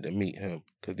beats, I need to meet him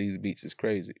because these beats is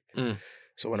crazy.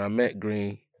 So when I met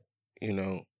Green,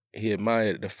 he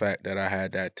admired the fact that I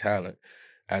had that talent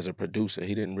as a producer.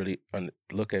 He didn't really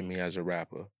look at me as a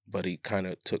rapper, but he kind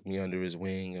of took me under his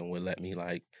wing and would let me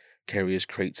like carry his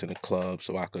crates in the club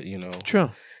so I could,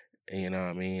 Sure. You know what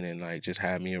I mean? And like just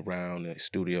have me around the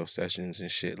studio sessions and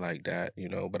shit like that,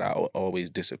 but I would always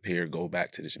disappear, go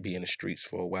back to be in the streets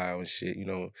for a while and shit,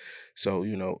 So,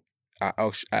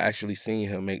 I actually seen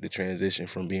him make the transition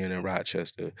from being in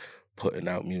Rochester, putting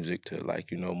out music to like,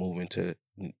 moving to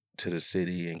the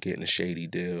city and getting a shady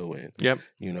deal and,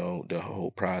 the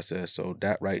whole process. So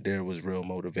that right there was real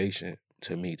motivation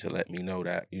to me to let me know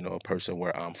that, a person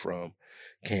where I'm from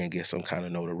can get some kind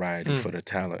of notoriety for the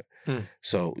talent.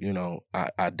 So,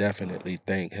 I definitely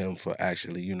thank him for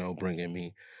actually, bringing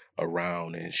me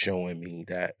around and showing me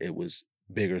that it was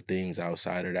bigger things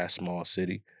outside of that small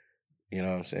city. You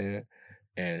know what I'm saying?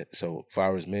 And so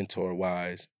far as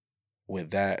mentor-wise,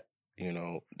 with that,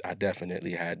 I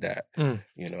definitely had that,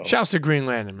 Shouts to Green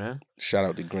Lantern, man. Shout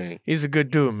out to Green. He's a good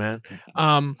dude, man.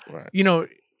 Right.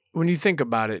 When you think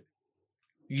about it,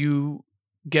 you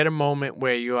get a moment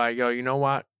where you're like, yo, you know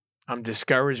what? I'm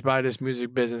discouraged by this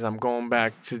music business. I'm going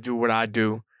back to do what I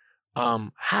do.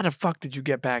 How the fuck did you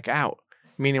get back out?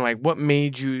 Meaning, like, what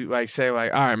made you, like, say,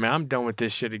 like, all right, man, I'm done with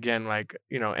this shit again, like,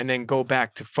 and then go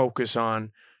back to focus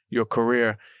on your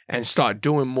career and start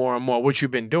doing more and more, what you've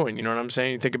been doing, you know what I'm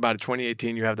saying? You think about it,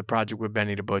 2018, you have the project with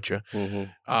Benny the Butcher. You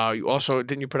also,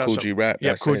 didn't you put out Kool G Rap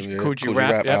that same year. Kool G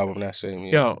Rap album that same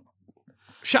year. Yo,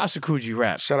 shouts to Kool G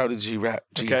Rap. Shout out to G Rap.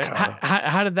 Okay,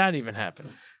 how did that even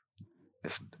happen?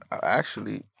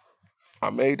 I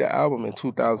made the album in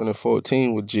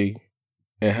 2014 with G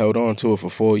and held on to it for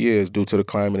 4 years due to the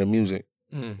climate of music.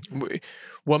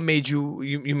 What made you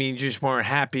mean you just weren't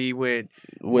happy with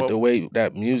the way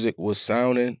that music was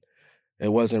sounding? It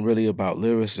wasn't really about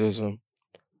lyricism.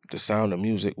 The sound of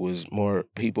music was more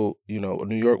people,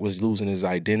 New York was losing its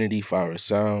identity for its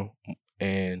sound,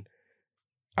 and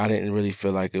I didn't really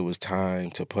feel like it was time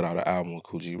to put out an album with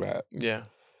Kool G Rap. Yeah.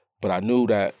 But I knew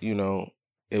that, you know,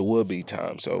 it would be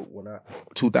time. So when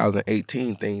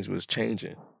 2018, things was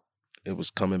changing. It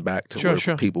was coming back to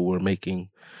where people were making,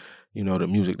 you know, the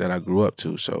music that I grew up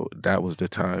to. So that was the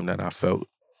time that I felt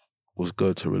was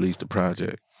good to release the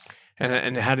project.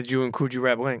 And how did you and Kool G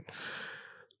Rap link?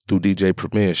 Through DJ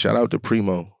Premier. Shout out to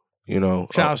Primo. You know,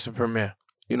 shout out to Premier.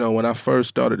 You know, when I first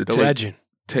started to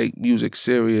take music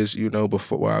serious, you know,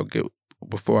 before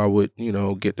I would, you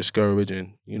know, get discouraged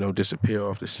and, you know, disappear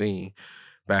off the scene.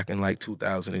 Back in like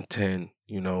 2010,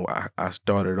 you know, I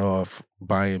started off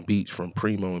buying beats from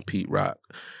Primo and Pete Rock.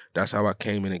 That's how I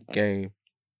came in the game.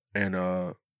 And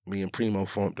me and Primo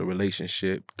formed a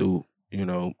relationship through, you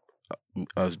know,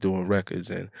 us doing records.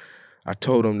 And I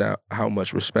told him that how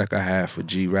much respect I had for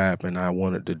G Rap, and I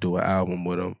wanted to do an album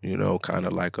with him, you know, kind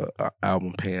of like a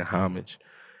album paying homage.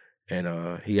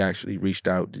 And he actually reached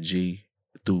out to G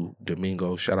through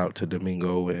Domingo. Shout out to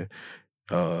Domingo.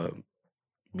 And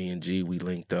me and G, we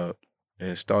linked up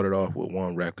and started off with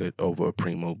one record over a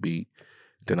Primo beat.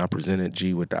 Then I presented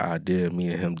G with the idea of me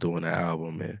and him doing an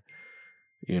album, and,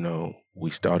 you know, we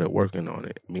started working on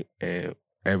it. And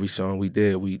every song we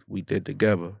did, we did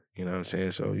together. You know what I'm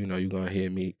saying? So, you know, you're going to hear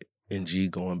me and G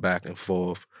going back and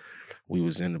forth. We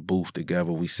was in the booth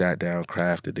together. We sat down,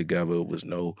 crafted together. It was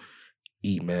no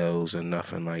emails and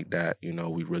nothing like that. You know,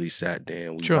 we really sat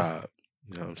down. We vibed.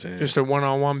 You know what I'm saying? Just a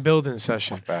one-on-one building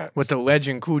session Facts. with the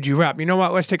legend Kool G Rap. You know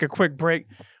what? Let's take a quick break.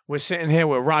 We're sitting here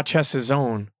with Rochester's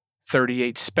own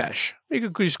 38 Spesh. You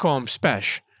could just call him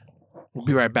Spesh. We'll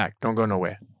be right back. Don't go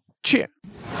nowhere. CHEA.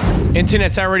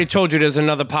 Internets, I already told you there's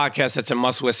another podcast that's a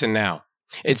must listen now.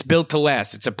 It's Built to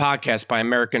Last. It's a podcast by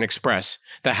American Express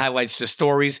that highlights the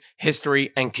stories,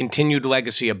 history, and continued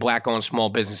legacy of Black-owned small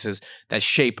businesses that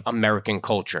shape American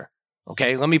culture.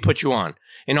 Okay, let me put you on.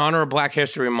 In honor of Black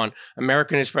History Month,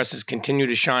 American Express has continued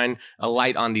to shine a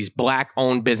light on these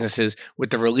Black-owned businesses with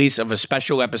the release of a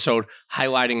special episode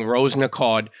highlighting Rose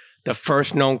Nicard, the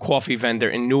first known coffee vendor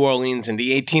in New Orleans in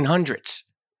the 1800s.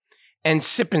 And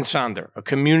Sip and Sonder, a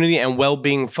community and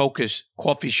well-being focused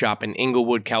coffee shop in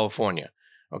Inglewood, California.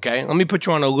 Okay, let me put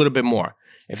you on a little bit more.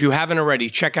 If you haven't already,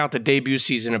 check out the debut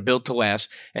season of Built to Last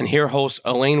and hear host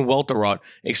Elaine Welterot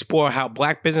explore how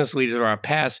Black business leaders of our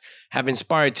past have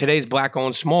inspired today's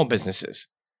Black-owned small businesses.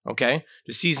 Okay,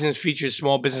 the season features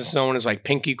small business owners like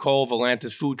Pinky Cole,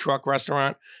 Volantis Food Truck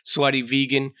Restaurant, Slutty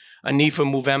Vegan, Anifa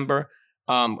Movember,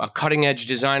 a cutting-edge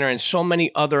designer, and so many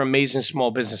other amazing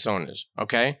small business owners,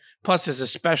 okay? Plus, there's a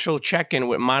special check-in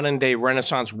with modern-day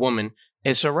Renaissance woman,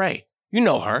 Issa Rae. You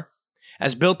know her.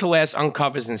 As Built to Last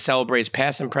uncovers and celebrates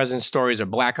past and present stories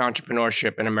of Black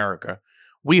entrepreneurship in America,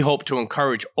 we hope to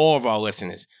encourage all of our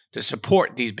listeners to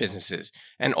support these businesses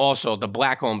and also the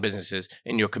Black-owned businesses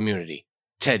in your community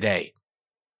today.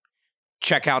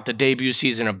 Check out the debut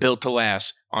season of Built to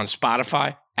Last on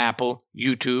Spotify, Apple,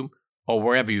 YouTube, or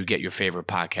wherever you get your favorite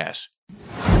podcasts.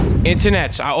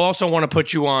 Internets, I also want to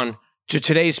put you on to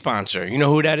today's sponsor. You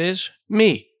know who that is?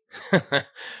 Me.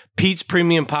 Pete's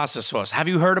Premium Pasta Sauce. Have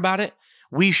you heard about it?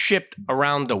 We shipped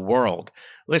around the world.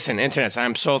 Listen, Internets, I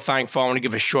am so thankful. I want to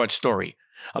give a short story.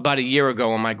 About a year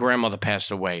ago when my grandmother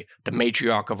passed away, the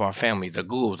matriarch of our family, the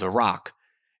glue, the rock,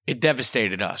 it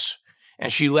devastated us.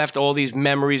 And she left all these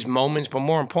memories, moments, but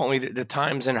more importantly, the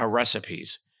times in her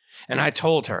recipes. And I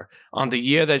told her on the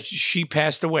year that she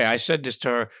passed away, I said this to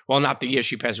her, well, not the year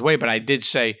she passed away, but I did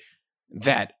say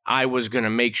that I was going to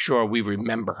make sure we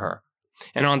remember her.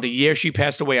 And on the year she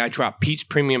passed away, I dropped Pete's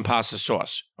Premium Pasta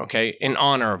Sauce, okay, in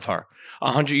honor of her.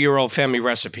 100-year-old family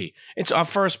recipe. It's our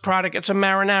first product. It's a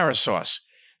marinara sauce.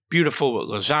 Beautiful with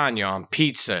lasagna on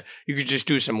pizza. You could just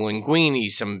do some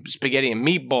linguine, some spaghetti and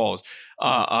meatballs,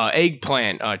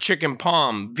 eggplant, chicken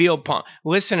palm, veal palm.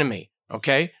 Listen to me,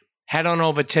 okay? Head on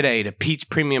over today to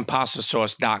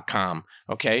Pete'sPremiumPastaSauce.com,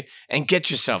 okay? And get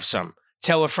yourself some.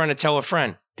 Tell a friend to tell a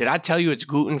friend. Did I tell you it's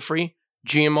gluten-free,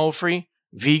 GMO-free,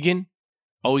 vegan?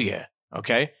 Oh, yeah,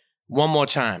 okay? One more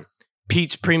time.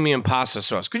 Pete's Premium Pasta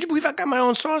Sauce. Could you believe I got my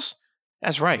own sauce?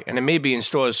 That's right, and it may be in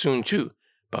stores soon, too.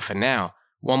 But for now,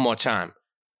 one more time.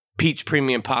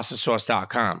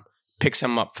 Pete'sPremiumPastaSauce.com. Pick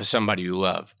some up for somebody you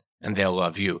love, and they'll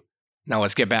love you. Now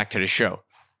let's get back to the show.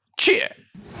 CHEA!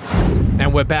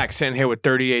 And we're back, sitting here with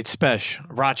 38 Spesh,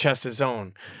 Rochester's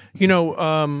own. You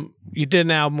know, you did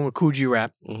an album with Kool G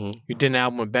Rap. Mm-hmm. You did an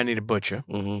album with Benny the Butcher.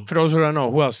 Mm-hmm. For those who don't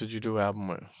know, who else did you do an album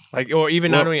with? Like, or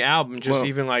even not only album, just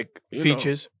even like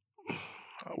features.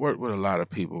 I worked with a lot of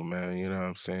people, man. You know what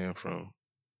I'm saying? From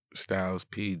Styles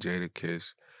P,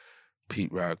 Jadakiss,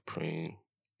 Pete Rock, Preem.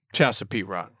 Shouts to Pete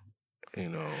Rock. You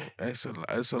know,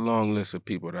 it's a long list of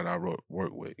people that I worked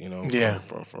with. You know, yeah.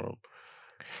 From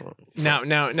now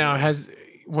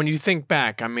when you think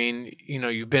back, I mean, you know,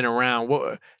 you've been around.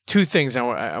 What two things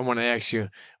I want to ask you?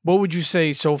 What would you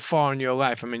say so far in your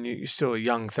life? I mean, you're still a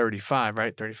young 35,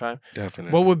 right? 35.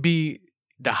 Definitely. What would be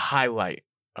the highlight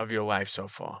of your life so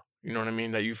far? You know what I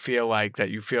mean? That you feel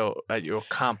that you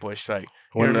accomplished. Like,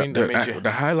 you know what I mean?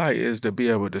 The highlight is to be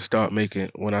able to start making.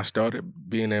 When I started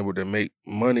being able to make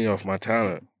money off my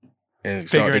talent and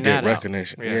start to get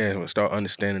recognition, and start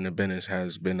understanding the business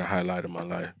has been the highlight of my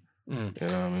life. You know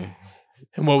what I mean?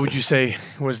 And what would you say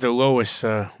was the lowest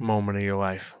moment of your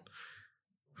life?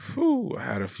 Whew, I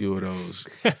had a few of those.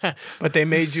 But they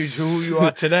made you who you are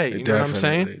today. You know what I'm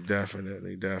saying?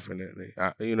 Definitely.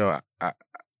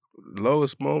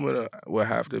 Lowest moment would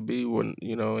have to be when,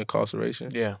 you know,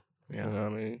 incarceration. Yeah. You know what I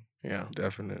mean? Yeah.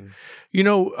 Definitely. You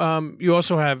know, you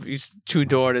also have 2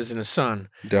 daughters and a son.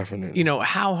 Definitely. You know,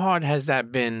 how hard has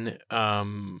that been?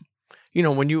 You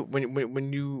know, when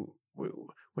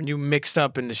you mixed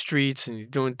up in the streets and you're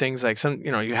doing things like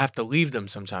you know, you have to leave them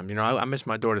sometimes. You know, I miss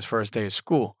my daughter's first day of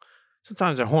school.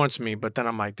 Sometimes it haunts me, but then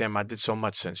I'm like, damn, I did so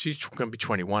much since. She's going to be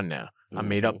 21 now. I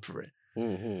made up for it.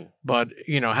 Mm-hmm. But,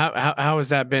 you know, how has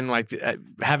that been? Like,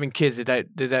 having kids, did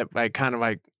that like kind of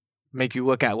like make you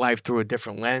look at life through a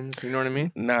different lens? You know what I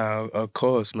mean? Nah, of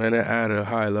course, man. It added a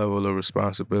high level of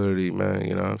responsibility, man.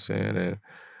 You know what I'm saying? And,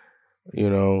 you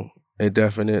know, it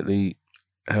definitely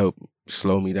helped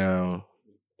slow me down,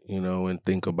 you know, and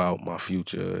think about my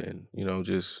future and, you know,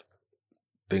 just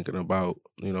thinking about,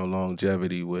 you know,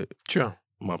 longevity with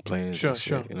my plans. Sure.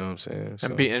 You know what I'm saying?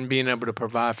 And being able to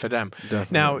provide for them.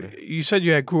 Definitely. Now, you said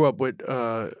you grew up with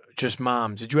just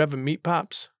moms. Did you ever meet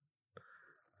pops?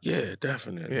 Yeah,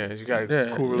 definitely. Yeah, you got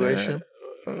a cool relation?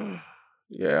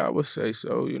 Yeah, I would say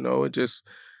so. You know, it just,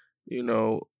 you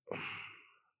know,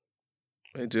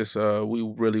 we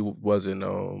really wasn't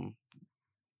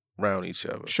around each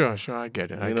other. Sure, I get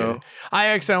it. I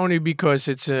ask that only because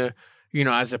it's you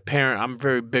know, as a parent, I'm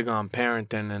very big on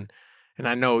parenting, and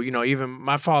I know, you know, even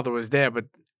my father was there, but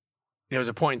there was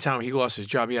a point in time he lost his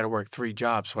job. He had to work 3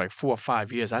 jobs for like 4 or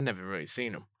 5 years. I never really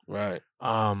seen him. Right.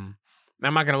 I'm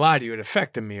not gonna lie to you, it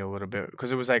affected me a little bit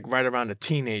because it was like right around the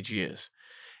teenage years,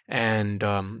 and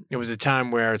it was a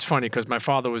time where it's funny because my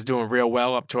father was doing real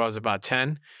well up till I was about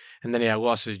 10, and then he had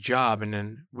lost his job, and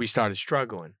then we started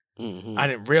struggling. Mm-hmm. I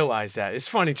didn't realize that. It's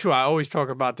funny too. I always talk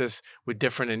about this with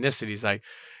different ethnicities. Like,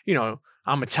 you know,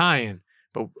 I'm Italian,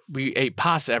 but we ate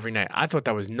pasta every night. I thought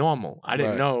that was normal. I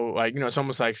didn't know, like, you know, it's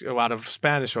almost like a lot of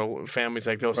Spanish or families,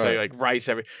 like they'll say like rice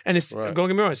and it's, don't get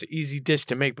me wrong, it's an easy dish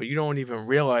to make, but you don't even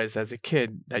realize as a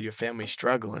kid that your family's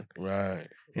struggling. Right.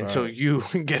 Until you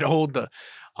get older.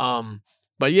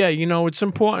 But yeah, you know, it's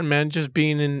important, man, just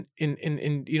being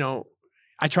in, you know,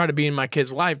 I try to be in my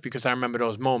kid's life because I remember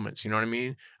those moments. You know what I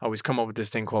mean? I always come up with this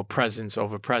thing called presence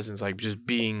over presence. Like just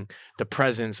being the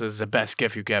presence is the best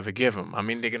gift you could ever give them. I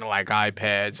mean, they're gonna like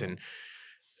iPads and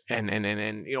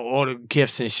you know all the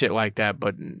gifts and shit like that.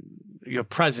 But your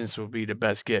presence will be the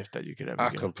best gift that you could ever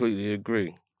give. I completely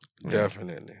agree. Yeah.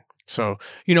 Definitely. So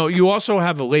you know, you also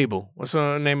have a label. What's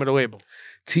the name of the label?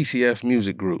 T.C.F.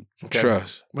 Music Group. Okay.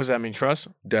 Trust. What does that mean, trust?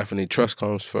 Definitely. Trust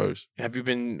comes first. Have you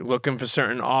been looking for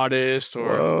certain artists or?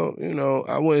 Well, you know,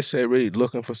 I wouldn't say really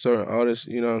looking for certain artists,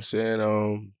 you know what I'm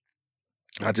saying?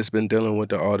 I just been dealing with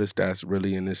the artists that's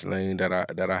really in this lane that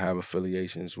I have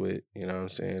affiliations with, you know what I'm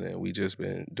saying? And we just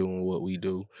been doing what we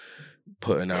do,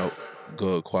 putting out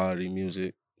good quality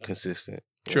music, consistent.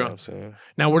 You know what I'm saying?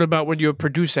 Now, what about with your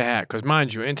producer hat? Because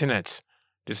mind you, internets.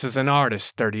 This is an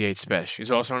artist, 38 Spesh.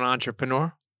 He's also an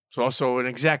entrepreneur. He's also an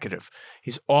executive.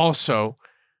 He's also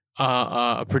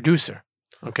a producer.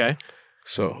 Okay?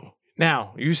 So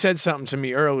now, you said something to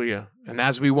me earlier, and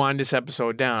as we wind this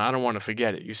episode down, I don't want to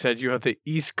forget it. You said you have the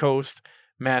East Coast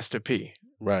Master P.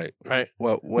 Right. Right?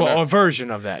 Well, a version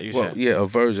of that, you said. Yeah, a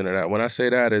version of that. When I say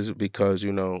that is because,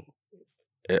 you know,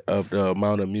 of the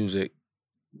amount of music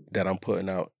that I'm putting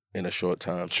out in a short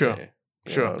time span.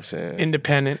 You know what I'm saying?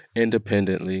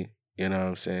 Independently, you know what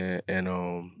I'm saying? And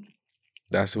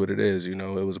that's what it is, you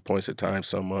know. It was a point of time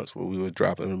some months where we were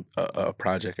dropping a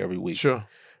project every week. Sure.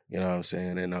 You know what I'm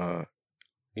saying? And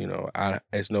you know,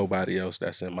 it's nobody else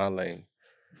that's in my lane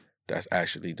that's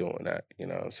actually doing that, you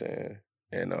know what I'm saying?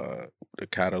 And the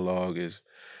catalog is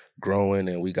growing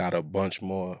and we got a bunch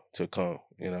more to come,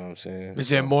 you know what I'm saying? Is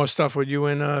there more stuff with you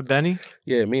and Benny?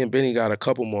 Yeah, me and Benny got a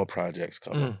couple more projects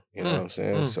coming, you know what I'm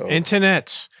saying? So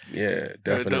internets. Yeah,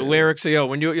 definitely. The lyrics,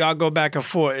 when y'all go back and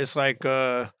forth, it's like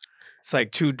 2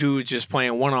 dudes just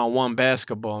playing one-on-one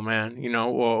basketball, man, you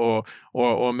know,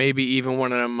 or maybe even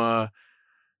one of them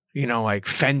you know, like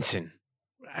fencing.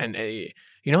 And you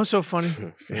know what's so funny?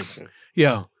 Fencing.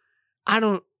 Yo, I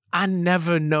I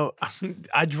never know.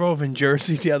 I drove in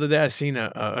Jersey the other day. I seen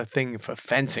a thing for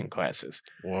fencing classes.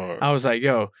 Word. I was like,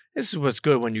 yo, this is what's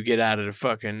good when you get out of the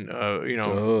fucking,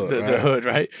 the hood,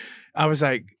 right? I was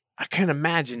like, I can't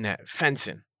imagine that,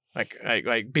 fencing. Like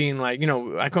being like,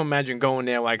 I couldn't imagine going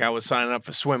there like I was signing up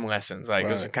for swim lessons. Like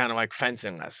it was kind of like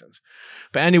fencing lessons.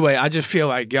 But anyway, I just feel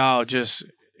like y'all just,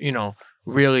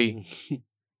 really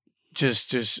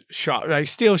just sharp, like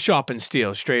steel sharpen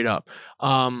steel, straight up.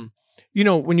 When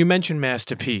you mentioned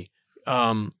Master P,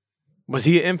 was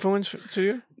he an influence to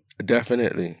you?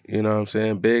 Definitely, you know what I'm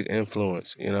saying? Big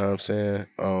influence, you know what I'm saying?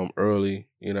 Early,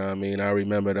 you know what I mean? I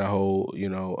remember the whole,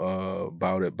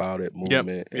 Bout It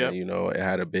movement. Yep. And, it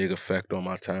had a big effect on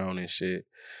my town and shit.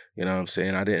 You know what I'm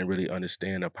saying? I didn't really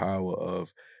understand the power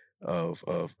of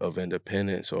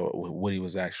independence or what he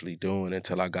was actually doing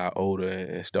until I got older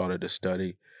and started to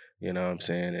study, you know what I'm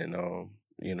saying? And,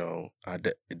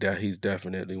 he's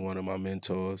definitely one of my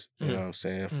mentors, you know what I'm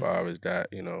saying? As far as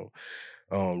that,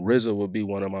 RZA would be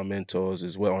one of my mentors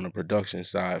as well on the production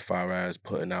side, far as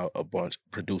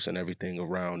producing everything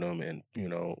around him and,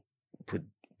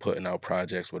 putting out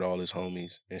projects with all his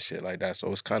homies and shit like that. So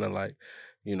it's kind of like,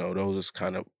 those is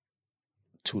kind of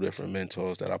two different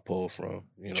mentors that I pull from.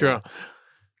 Sure.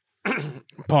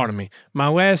 Pardon me. My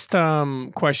last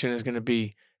question is going to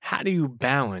be, how do you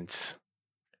balance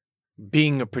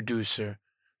being a producer,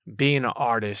 being an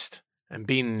artist, and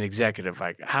being an executive?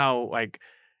 Like how,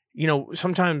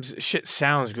 sometimes shit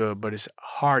sounds good, but it's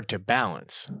hard to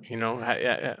balance.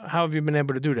 How have you been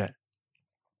able to do that?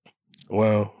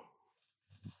 Well,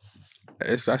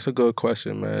 that's a good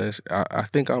question, man. I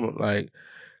think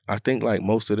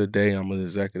most of the day I'm an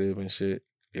executive and shit.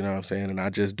 You know what I'm saying? And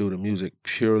I just do the music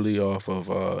purely off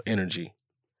of energy.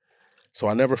 So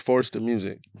I never force the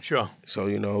music. Sure. So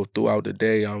throughout the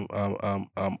day, I'm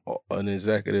an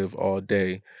executive all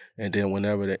day, and then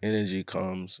whenever the energy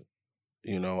comes,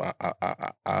 I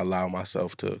allow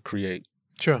myself to create.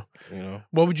 Sure.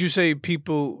 What would you say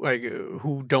people like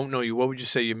who don't know you? What would you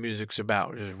say your music's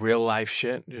about? Just real life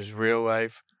shit. Just real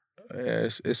life. Yeah,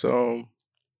 it's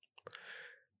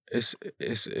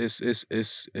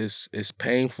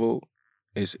painful.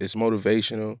 It's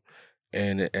motivational,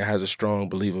 and it has a strong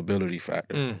believability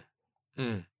factor.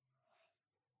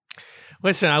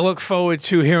 Listen, I look forward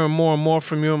to hearing more and more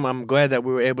from you. I'm glad that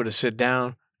we were able to sit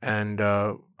down, and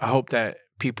I hope that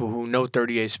people who know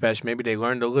 38 Spesh, maybe they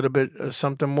learned a little bit of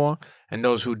something more, and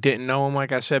those who didn't know him,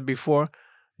 like I said before,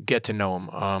 get to know him.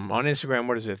 On Instagram,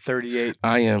 what is it, 38?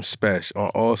 I am Spesh. On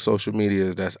all social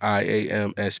medias, that's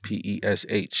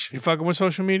IAMSPESH. You fucking with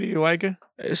social media? You like it?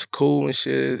 It's cool and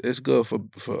shit. It's good for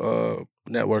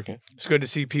networking. It's good to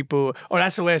see people. Oh,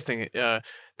 that's the last thing.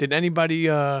 Did anybody,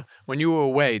 when you were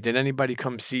away, did anybody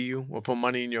come see you or put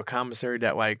money in your commissary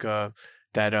that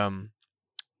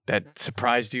that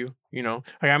surprised you? Like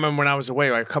I remember when I was away,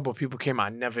 like a couple of people came I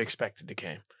never expected to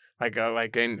came.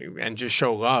 And just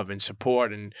show love and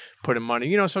support and put in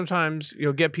money. Sometimes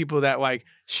you'll get people that like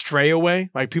stray away,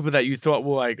 like people that you thought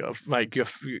were like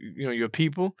your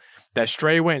people that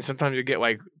stray away, and sometimes you get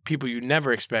like people you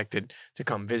never expected to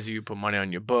come visit you, put money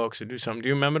on your books, or do something. Do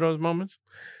you remember those moments?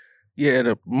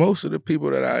 Yeah, most of the people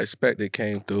that I expected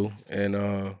came through, and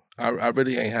I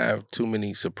really ain't have too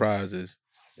many surprises.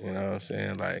 You know what I'm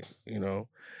saying? Like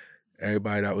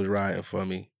everybody that was riding for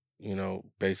me,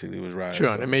 basically was riding.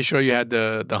 Sure, they made sure you had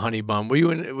the honey bun. Were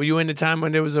you in the time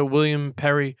when there was a William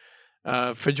Perry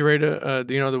refrigerator?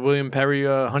 The William Perry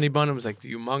honey bun? It was like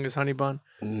the humongous honey bun.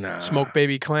 Nah. Smoked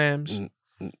baby clams.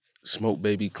 Smoked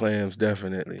baby clams,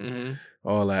 definitely. Mm-hmm.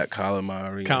 All that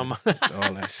calamari, all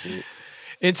that shit.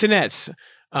 Internets,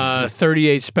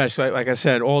 38 Spesh. Like I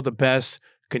said, all the best.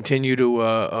 Continue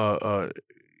to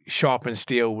sharpen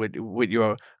steel with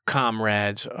your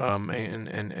comrades,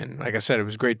 and like I said, it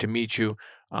was great to meet you.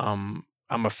 I'm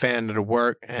a fan of the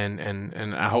work,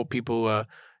 and I hope people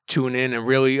tune in and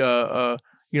really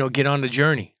get on the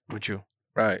journey with you.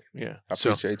 Right. Yeah. I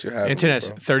appreciate you having Internet's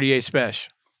me, bro. 38 Spesh.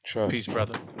 Trust. Peace,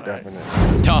 brother. Definitely.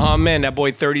 Right. Man, that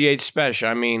boy 38 Spesh.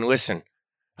 I mean, listen,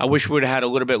 I wish we would have had a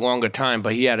little bit longer time,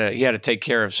 but he had to take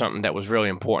care of something that was really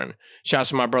important. Shouts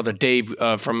to my brother Dave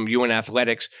from UN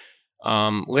Athletics.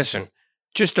 Listen,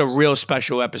 just a real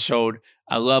special episode.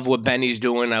 I love what Benny's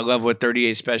doing. I love what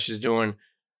 38 Spesh is doing.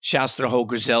 Shouts to the whole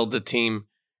Griselda team.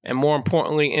 And more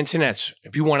importantly, internets.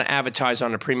 If you want to advertise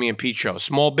on the Premium Pete Show,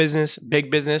 small business, big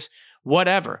business,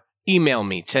 whatever, email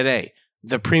me today,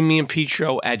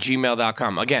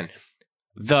 thepremiumpeteshow@gmail.com. Again,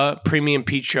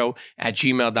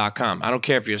 thepremiumpeteshow@gmail.com. I don't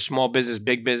care if you're a small business,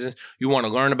 big business, you want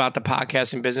to learn about the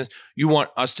podcasting business, you want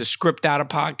us to script out a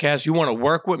podcast, you want to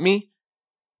work with me,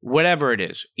 whatever it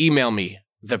is, email me,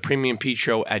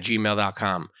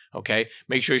 thepremiumpeatshow@gmail.com. Okay?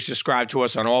 Make sure you subscribe to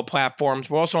us on all platforms.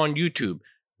 We're also on YouTube.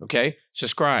 Okay?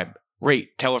 Subscribe,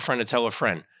 rate, tell a friend to tell a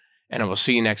friend. And I will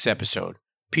see you next episode.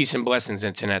 Peace and blessings,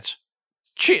 internets.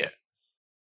 CHEA!